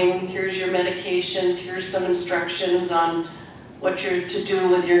doing, here's your medications, here's some instructions on what you're to do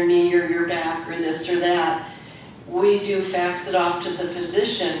with your knee or your back or this or that. We do fax it off to the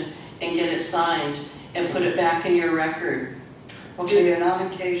physician and get it signed and put it back in your record. Okay, and on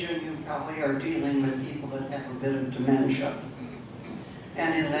occasion you probably are dealing with people that have a bit of dementia.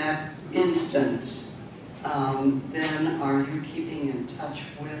 And in that instance, then are you keeping in touch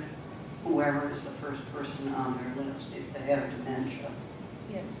with whoever is the first person on their list if they have dementia?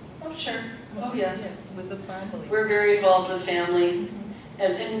 Yes. Oh, sure. Oh, yes. With the family. We're very involved with family.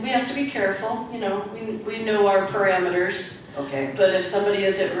 And we have to be careful, you know, we know our parameters. Okay. But if somebody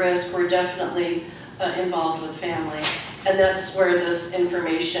is at risk, we're definitely involved with family. And that's where this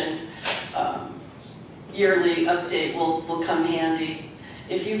information yearly update will come handy.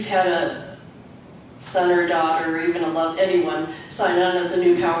 If you've had a son or daughter or even anyone sign on as a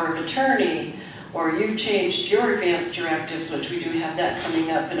new power of attorney, or you've changed your advance directives, which we do have that coming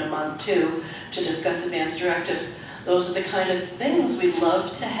up in a month too, to discuss advance directives, those are the kind of things we'd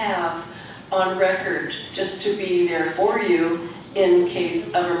love to have on record, just to be there for you in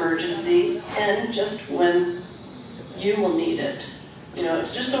case of emergency and just when you will need it. You know,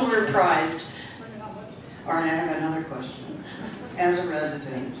 it's just so we're apprised. All right, I have another question. As a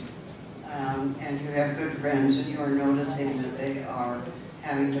resident, and you have good friends and you are noticing that they are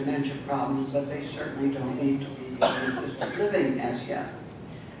having dementia problems, but they certainly don't need to be in assisted living as yet,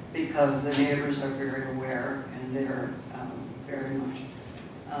 because the neighbors are very aware and they're very much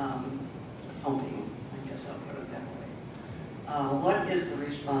helping, I guess I'll put it that way. What is the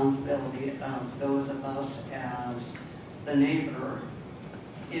responsibility of those of us as the neighbor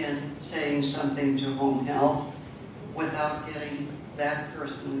in saying something to home health without getting that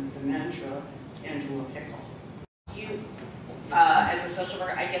person with dementia into a pickle? As a social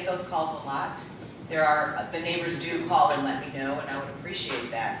worker, I get those calls a lot. The neighbors do call and let me know, and I would appreciate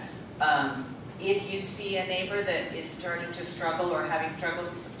that. if you see a neighbor that is starting to struggle or having struggles,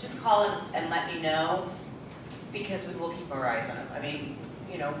 just call and let me know, because we will keep our eyes on them. I mean,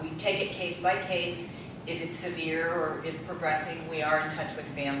 you know, we take it case by case. If it's severe or is progressing, we are in touch with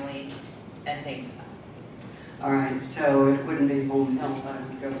family and things. All right, so it wouldn't be home health I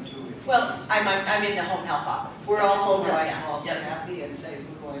would go to. Well, I'm in the home health office. We're all home So I health. call Yep. Kathy and say,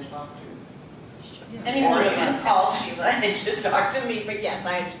 who do I talk to? Any one of You us. call Sheila and just talk to me, but yes,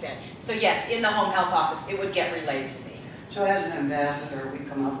 I understand. So yes, in the home health office, it would get relayed to me. So as an ambassador, we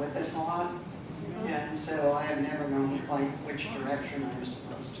come up with this a lot, and so I have never known quite which direction I was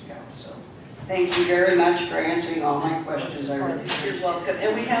supposed to go. So thank you very much for answering all my questions. I really appreciate it. You're welcome.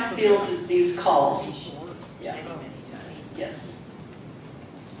 And we have fielded these calls. Yeah. Many times. Yes.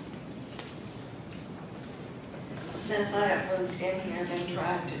 Since I was in here and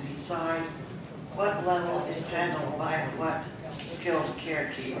trying to decide what level is handled by what skilled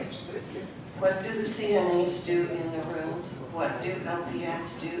caregivers, what do the CNAs do in the rooms? What do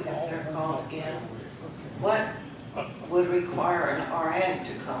LPNs do if they're called in? What would require an RN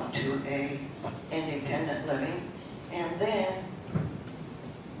to come to a independent living? And then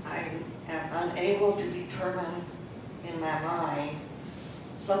I am unable to determine in my mind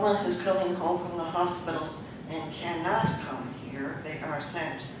someone who's coming home from the hospital and cannot come here. They are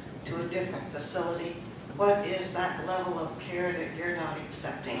sent to a different facility. What is that level of care that you're not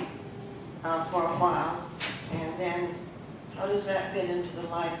accepting for a while? And then how does that fit into the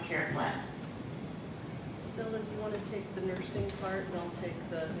life care plan? Stella, do you want to take the nursing part and I'll take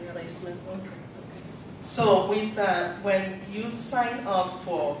the placement? Okay. So with when you sign up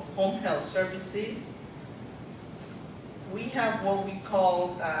for home health services, we have what we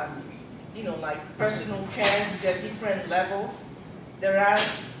call, you know, like personal care. There are different levels. There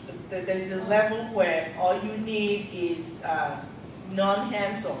is a level where all you need is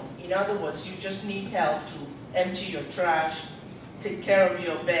non-hands-on. In other words, you just need help to empty your trash, take care of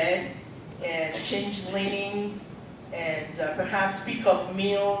your bed, and change linens, and perhaps pick up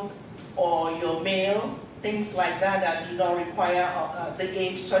meals or your mail, things like that that do not require the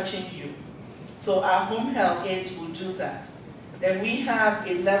aide touching you. So our home health aides will do that. Then we have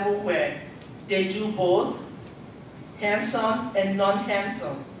a level where they do both, hands-on and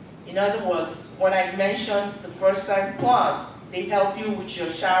non-hands-on. In other words, what I mentioned the first time was they help you with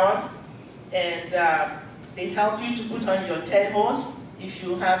your showers, and they help you to put on your TED hose if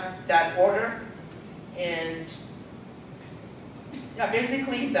you have that order, and yeah,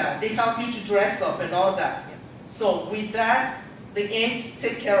 basically that. They help you to dress up and all that. So with that, the aides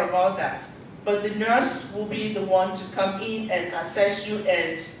take care of all that. But the nurse will be the one to come in and assess you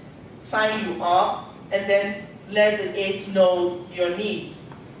and sign you up, and then let the aides know your needs.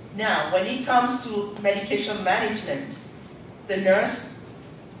 Now, when it comes to medication management, the nurse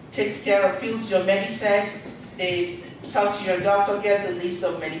takes care of, fills your Mediset, they talk to your doctor, get the list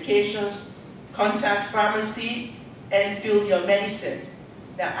of medications, contact pharmacy, and fill your Mediset.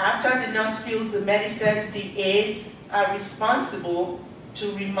 Now, after the nurse fills the Mediset, the aides are responsible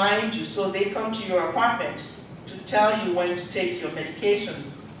to remind you, so they come to your apartment to tell you when to take your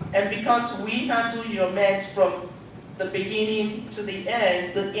medications. And because we handle your meds from the beginning to the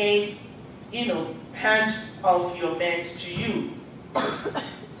end, the aides, you know, hand off your meds to you.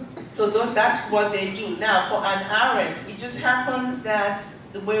 So that's what they do. Now, for an RN, it just happens that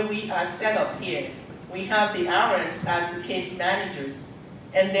the way we are set up here, we have the RNs as the case managers,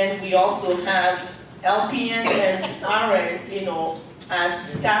 and then we also have LPN and RN, you know, as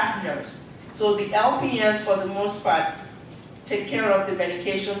staff nurse. So the LPNs, for the most part, take care of the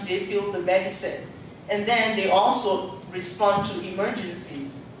medication, they fill the Mediset, and then they also respond to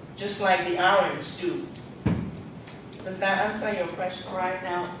emergencies, just like the RNs do. Does that answer your question? All right,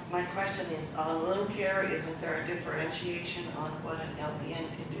 now, my question is, on wound care, isn't there a differentiation on what an LPN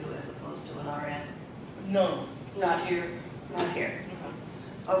can do as opposed to an RN? No. Not here. Not here.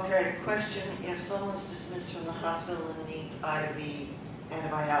 Okay, question, if someone's dismissed from the hospital and needs IV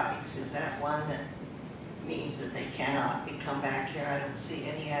antibiotics, is that one that means that they cannot come back here? I don't see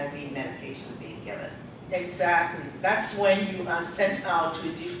any IV medication being given. Exactly. That's when you are sent out to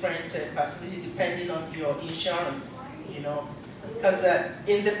a different facility depending on your insurance, you know. Because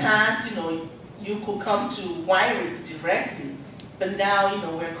in the past, you know, you could come to Wyrick directly, but now, you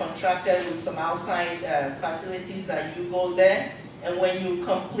know, we're contracted with some outside facilities that you go there, and when you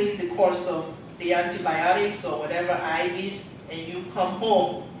complete the course of the antibiotics or whatever IVs, and you come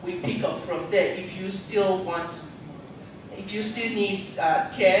home, we pick up from there. If you still need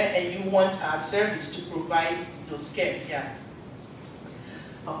care and you want our service to provide those care, yeah.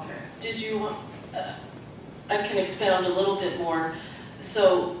 Okay. Did you want, I can expound a little bit more.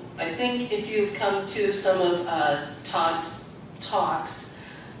 So I think if you've come to some of Todd's talks,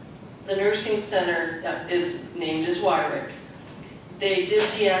 the nursing center that is named as Wyrick, they did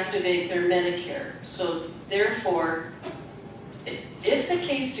deactivate their Medicare. So therefore, it's a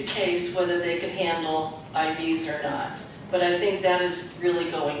case to case whether they can handle IVs or not. But I think that is really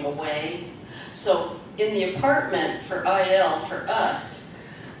going away. So in the apartment for IL, for us,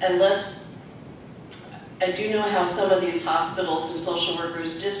 unless, I do know how some of these hospitals and social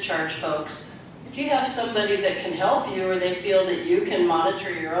workers discharge folks. If you have somebody that can help you or they feel that you can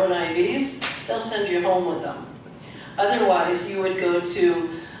monitor your own IVs, they'll send you home with them. Otherwise, you would go to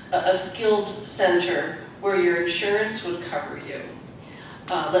a skilled center where your insurance would cover you.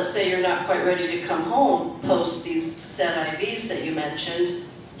 Let's say you're not quite ready to come home post these set IVs that you mentioned,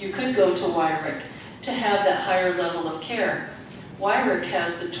 you could go to Wyrick to have that higher level of care. Wyrick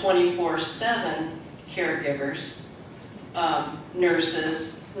has the 24/7 caregivers,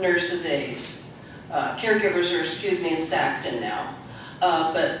 nurses aides. Caregivers are, in Sackton now.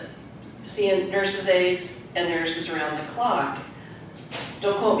 But seeing nurses aides and nurses around the clock,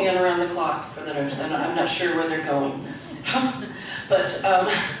 don't quote me on around the clock for the nurse, I'm not sure where they're going. But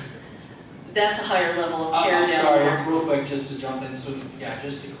that's a higher level of care I'm down sorry, there. real quick, just to jump in, so yeah,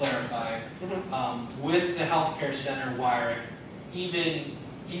 just to clarify, with the healthcare center Wyrick, even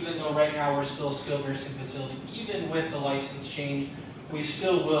though right now we're still a skilled nursing facility, even with the license change, we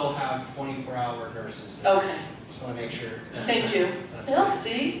still will have 24-hour nurses. Okay. Just want to make sure. Thank you. Well,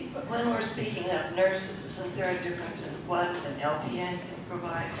 see? But when we're speaking of nurses, isn't there a difference in what an LPN can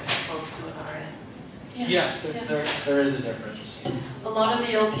provide as opposed to an RN? Yeah. Yes, there is a difference. A lot of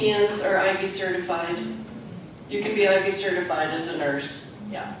the LPNs are IV certified. You can be IV certified as a nurse.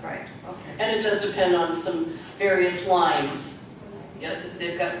 Yeah. Right. Okay. And it does depend on some various lines. Yeah,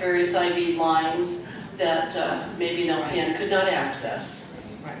 they've got various IV lines that maybe an LPN could not access.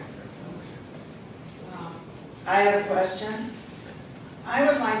 Right. I have a question. I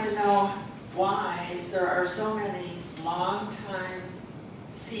would like to know why there are so many long-time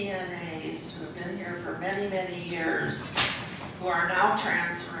CNAs who have been here for many, many years who are now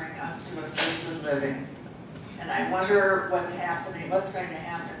transferring up to assisted living. And I wonder what's happening, what's going to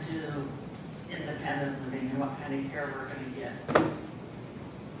happen to independent living and what kind of care we're going to get.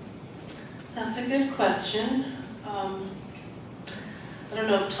 That's a good question. I don't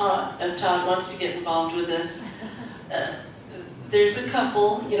know if Todd wants to get involved with this. There's a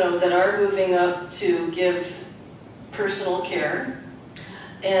couple, that are moving up to give personal care.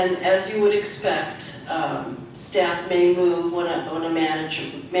 And as you would expect, staff may move when a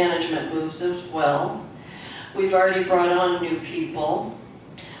management moves as well. We've already brought on new people.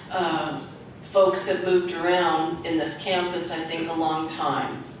 Folks have moved around in this campus, I think, a long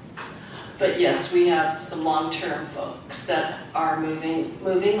time. But yes, we have some long-term folks that are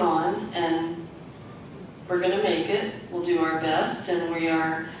moving on, and we're going to make it. We'll do our best, and we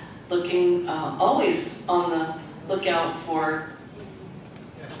are looking always on the lookout for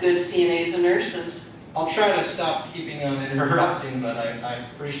good CNAs and nurses. I'll try to stop keeping on interrupting, but I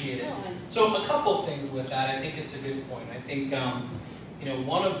appreciate it. So a couple things with that. I think it's a good point. I think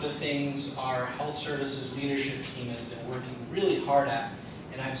one of the things our health services leadership team has been working really hard at,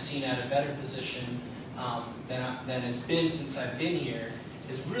 and I've seen at a better position than it's been since I've been here,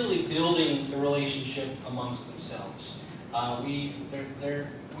 is really building the relationship amongst themselves. We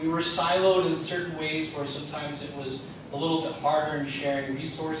were siloed in certain ways where sometimes it was a little bit harder in sharing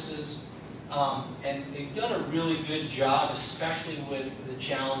resources. And they've done a really good job, especially with the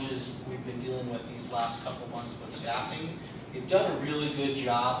challenges we've been dealing with these last couple months with staffing. They've done a really good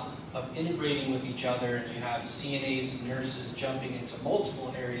job of integrating with each other, and you have CNAs and nurses jumping into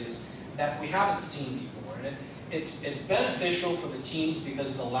multiple areas that we haven't seen before. And it's beneficial for the teams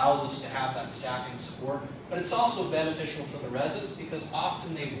because it allows us to have that staffing support, but it's also beneficial for the residents because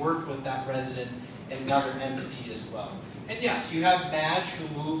often they work with that resident in another entity as well. And yes, you have Madge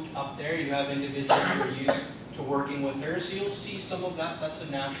who moved up there. You have individuals who are used to working with her, so you'll see some of that. That's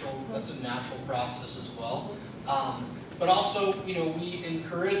a natural process as well. But also, we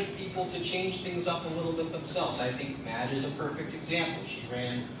encourage people to change things up a little bit themselves. I think Madge is a perfect example. She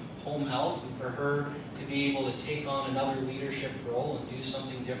ran home health, and for her to be able to take on another leadership role and do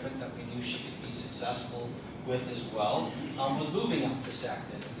something different that we knew she could be successful with as well, was moving up to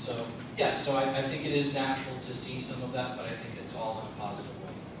Sackton. And so, yeah, so I think it is natural to see some of that, but I think it's all in a positive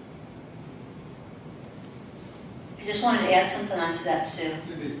way. I just wanted to add something onto that, Sue,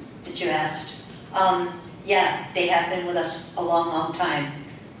 that you asked. Yeah, they have been with us a long, long time,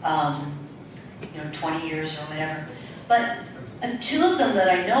 20 years or whatever. But two of them that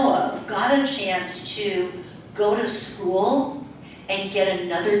I know of got a chance to go to school and get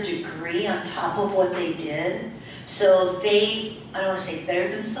another degree on top of what they did. So they, I don't want to say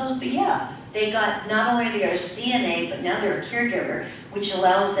bettered themselves, but yeah, they got, not only they are a CNA, but now they're a caregiver, which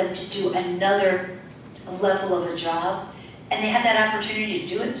allows them to do another level of a job. And they had that opportunity to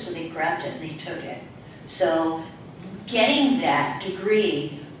do it, so they grabbed it and they took it. So getting that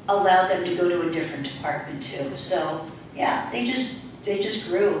degree allowed them to go to a different department too. So yeah, they just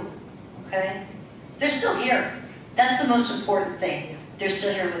grew, okay? They're still here. That's the most important thing. They're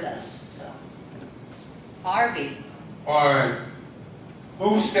still here with us, so. Harvey. All right.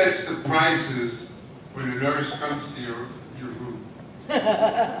 Who sets the prices when a nurse comes to your room?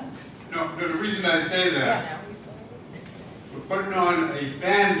 No, the reason I say that, we're putting on a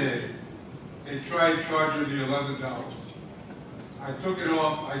Band-Aid. They tried charging me $11. I took it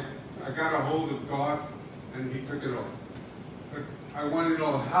off. I got a hold of Garth, and he took it off. But I want to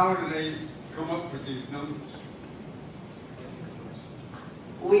know, how do they come up with these numbers?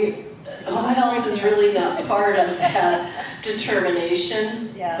 Home health is really not part of that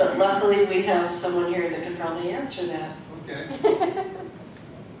determination, but luckily we have someone here that can probably answer that. Okay.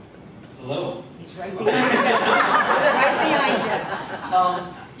 Hello. He's right behind you. He's right behind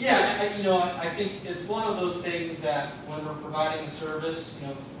you. Yeah, I think it's one of those things that when we're providing a service, we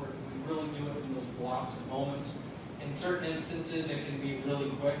really do it in those blocks of moments. In certain instances, it can be really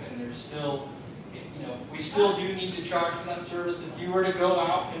quick, and there's still, we still do need to charge for that service. If you were to go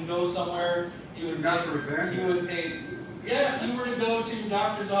out and go somewhere, you would pay. Yeah, if you were to go to your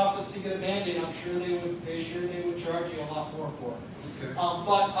doctor's office to get a Band-Aid, I'm sure they would charge you a lot more for it. Okay.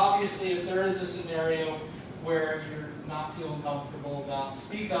 But obviously, if there is a scenario where you're not feeling comfortable about,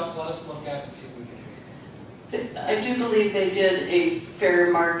 speak up, let us look at it and see if we can do it. I do believe they did a fair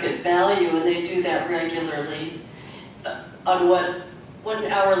market value, and they do that regularly, on what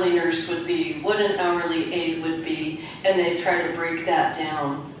an hourly nurse would be, what an hourly aide would be, and they try to break that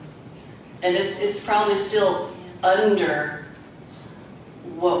down. And it's probably still under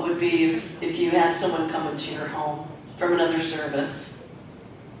what would be if you had someone come into your home from another service.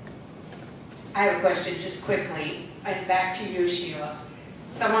 I have a question just quickly, and back to you, Sheila.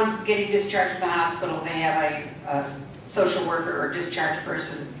 Someone's getting discharged from the hospital, they have a social worker or discharge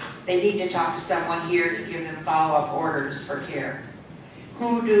person. They need to talk to someone here to give them follow-up orders for care.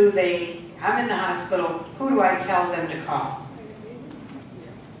 I'm in the hospital, who do I tell them to call?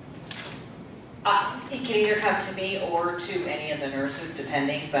 It can either come to me or to any of the nurses,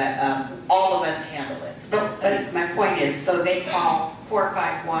 depending, but all of us handle it. But my point is, so they call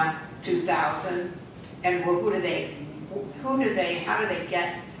 451-2000, and how do they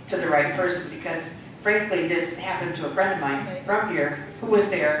get to the right person? Because frankly, this happened to a friend of mine from here who was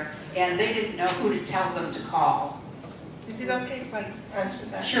there, and they didn't know who to tell them to call. Is it okay if I answer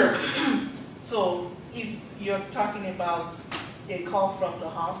that? Sure. So if you're talking about a call from the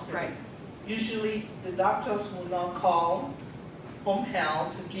hospital, right. Usually the doctors will not call home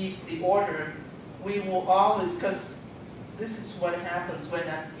health to give the order. We will always, because this is what happens when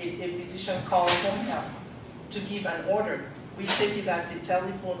a physician calls home health to give an order. We take it as a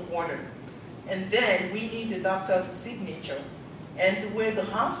telephone order. And then we need the doctor's signature. And the way the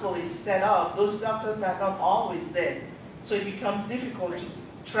hospital is set up, those doctors are not always there. So it becomes difficult to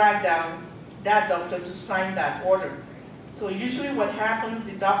track down that doctor to sign that order. So usually what happens,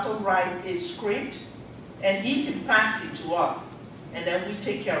 the doctor writes a script and he can fax it to us, and then we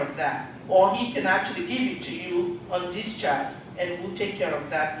take care of that. Or he can actually give it to you on discharge, and we'll take care of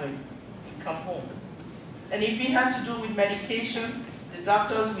that when you come home. And if it has to do with medication, the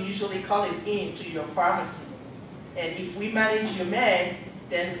doctors will usually call it in to your pharmacy. And if we manage your meds,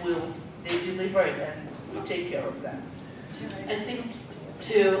 then they deliver it and we take care of that. I think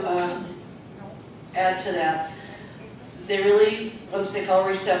to add to that, they really, once they call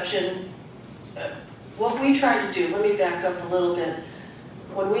reception, what we try to do, let me back up a little bit.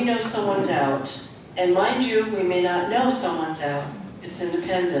 When we know someone's out, and mind you, we may not know someone's out, it's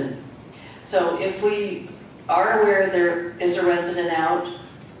independent. So if we are aware there is a resident out,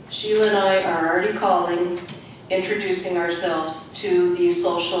 Sheila and I are already calling, introducing ourselves to the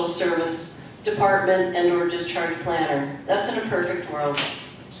social service department and or discharge planner. That's in a perfect world.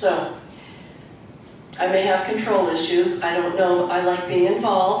 So I may have control issues. I don't know. I like being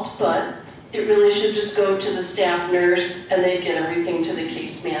involved, but it really should just go to the staff nurse and they get everything to the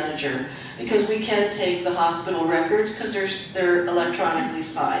case manager, because we can't take the hospital records because they're electronically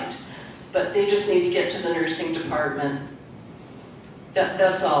signed. But they just need to get to the nursing department.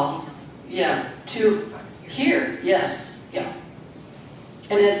 That's all. Yeah. To here, yes. Yeah.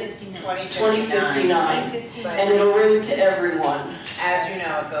 And then 2059. And it'll ring to everyone. As you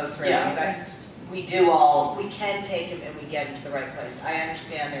know, it goes through. Yeah. But we can take them and we get them to the right place. I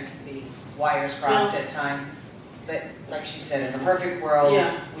understand there can be wires crossed at time, but like she said, in a perfect world,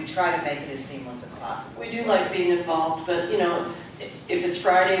 we try to make it as seamless as possible. We do like being involved, but you know, if it's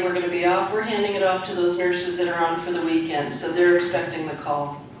Friday, we're going to be off, we're handing it off to those nurses that are on for the weekend, so they're expecting the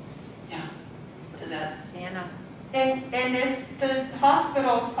call. Yeah. Is that? Anna. And if the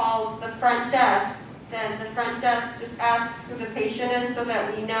hospital calls the front desk, then the front desk just asks who the patient is so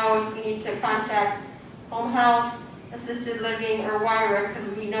that we know if we need to contact home health, assisted living, or WIRA,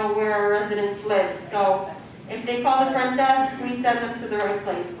 because we know where our residents live. So if they call the front desk, we send them to the right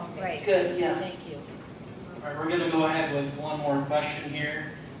place. Right. Good, yes. Thank you. All right, we're going to go ahead with one more question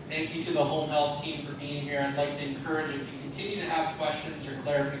here. Thank you to the home health team for being here. I'd like to encourage, if you continue to have questions or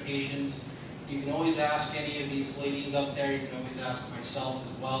clarifications, you can always ask any of these ladies up there. You can always ask myself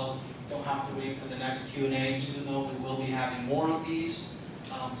as well. You don't have to wait for the next Q&A, even though we will be having more of these.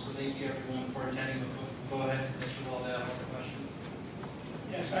 So thank you everyone for attending. Go ahead, Mr. Waldell, have a question.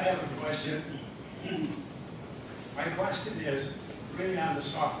 Yes, I have a question. My question is really on the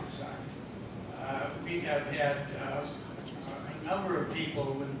softer side. We have had a number of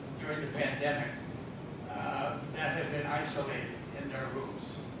people during the pandemic that have been isolated in their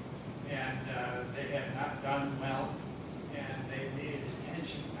rooms. And they have not done well, and they needed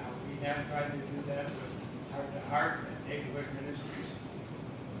attention. Now, we have tried to do that with Heart to Heart and Neighborhood Ministries.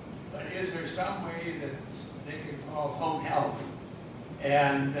 But is there some way that they can call home health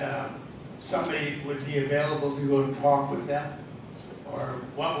and somebody would be available to go and talk with them? Or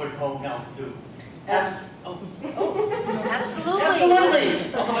what would home health do? Absolutely.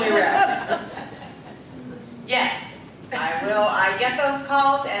 Absolutely. All the way around. Yes, I will. I get those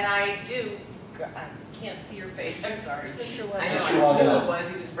calls, and I do. I can't see your face. I'm sorry. Mr. I know who it was.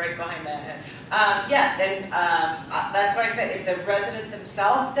 He was right behind that head. Yes, and that's why I said if the resident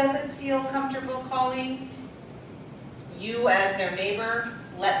themselves doesn't feel comfortable calling, you as their neighbor,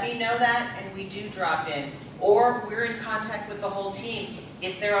 let me know that, and we do drop in. Or we're in contact with the whole team.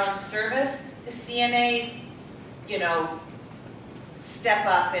 If they're on service, the CNAs, you know, step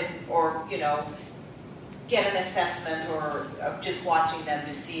up and, or, you know, get an assessment or just watching them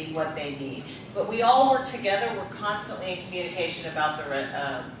to see what they need. But we all work together. We're constantly in communication about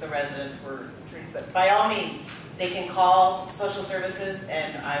the residents we're treating. But by all means, they can call social services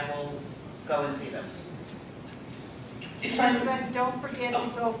and I will go and see them. But don't forget to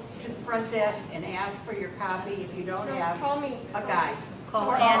go to the front desk and ask for your copy if you don't have a guide. Call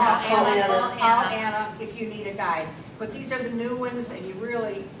Or Anna. Call Anna. Anna if you need a guide. But these are the new ones, and you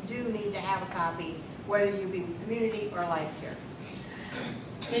really do need to have a copy, whether you be community or life care.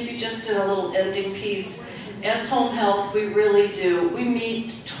 Maybe just in a little ending piece. As home health, we really do. We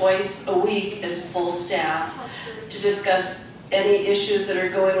meet twice a week as full staff to discuss any issues that are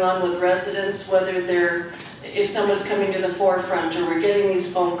going on with residents, whether they're, if someone's coming to the forefront or we're getting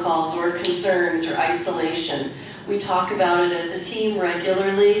these phone calls or concerns or isolation. We talk about it as a team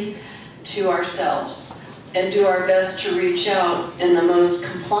regularly to ourselves and do our best to reach out in the most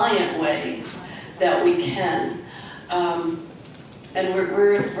compliant way that we can. And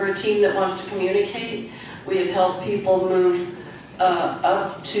we're a team that wants to communicate. We have helped people move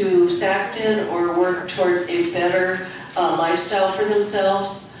up to Sackton or work towards a better lifestyle for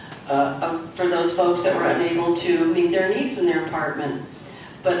themselves, for those folks that were unable to meet their needs in their apartment.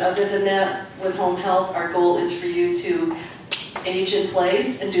 But other than that, with home health, our goal is for you to age in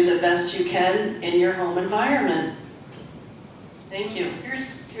place and do the best you can in your home environment. Thank you.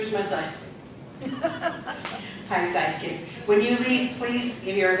 Here's my side. Hi, sidekicks. When you leave, please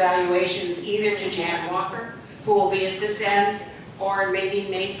give your evaluations either to Jan Walker, who will be at this end, or maybe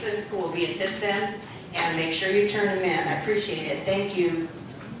Mason, who will be at this end, and make sure you turn them in. I appreciate it. Thank you.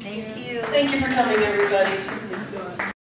 Thank you. Thank you for coming, everybody.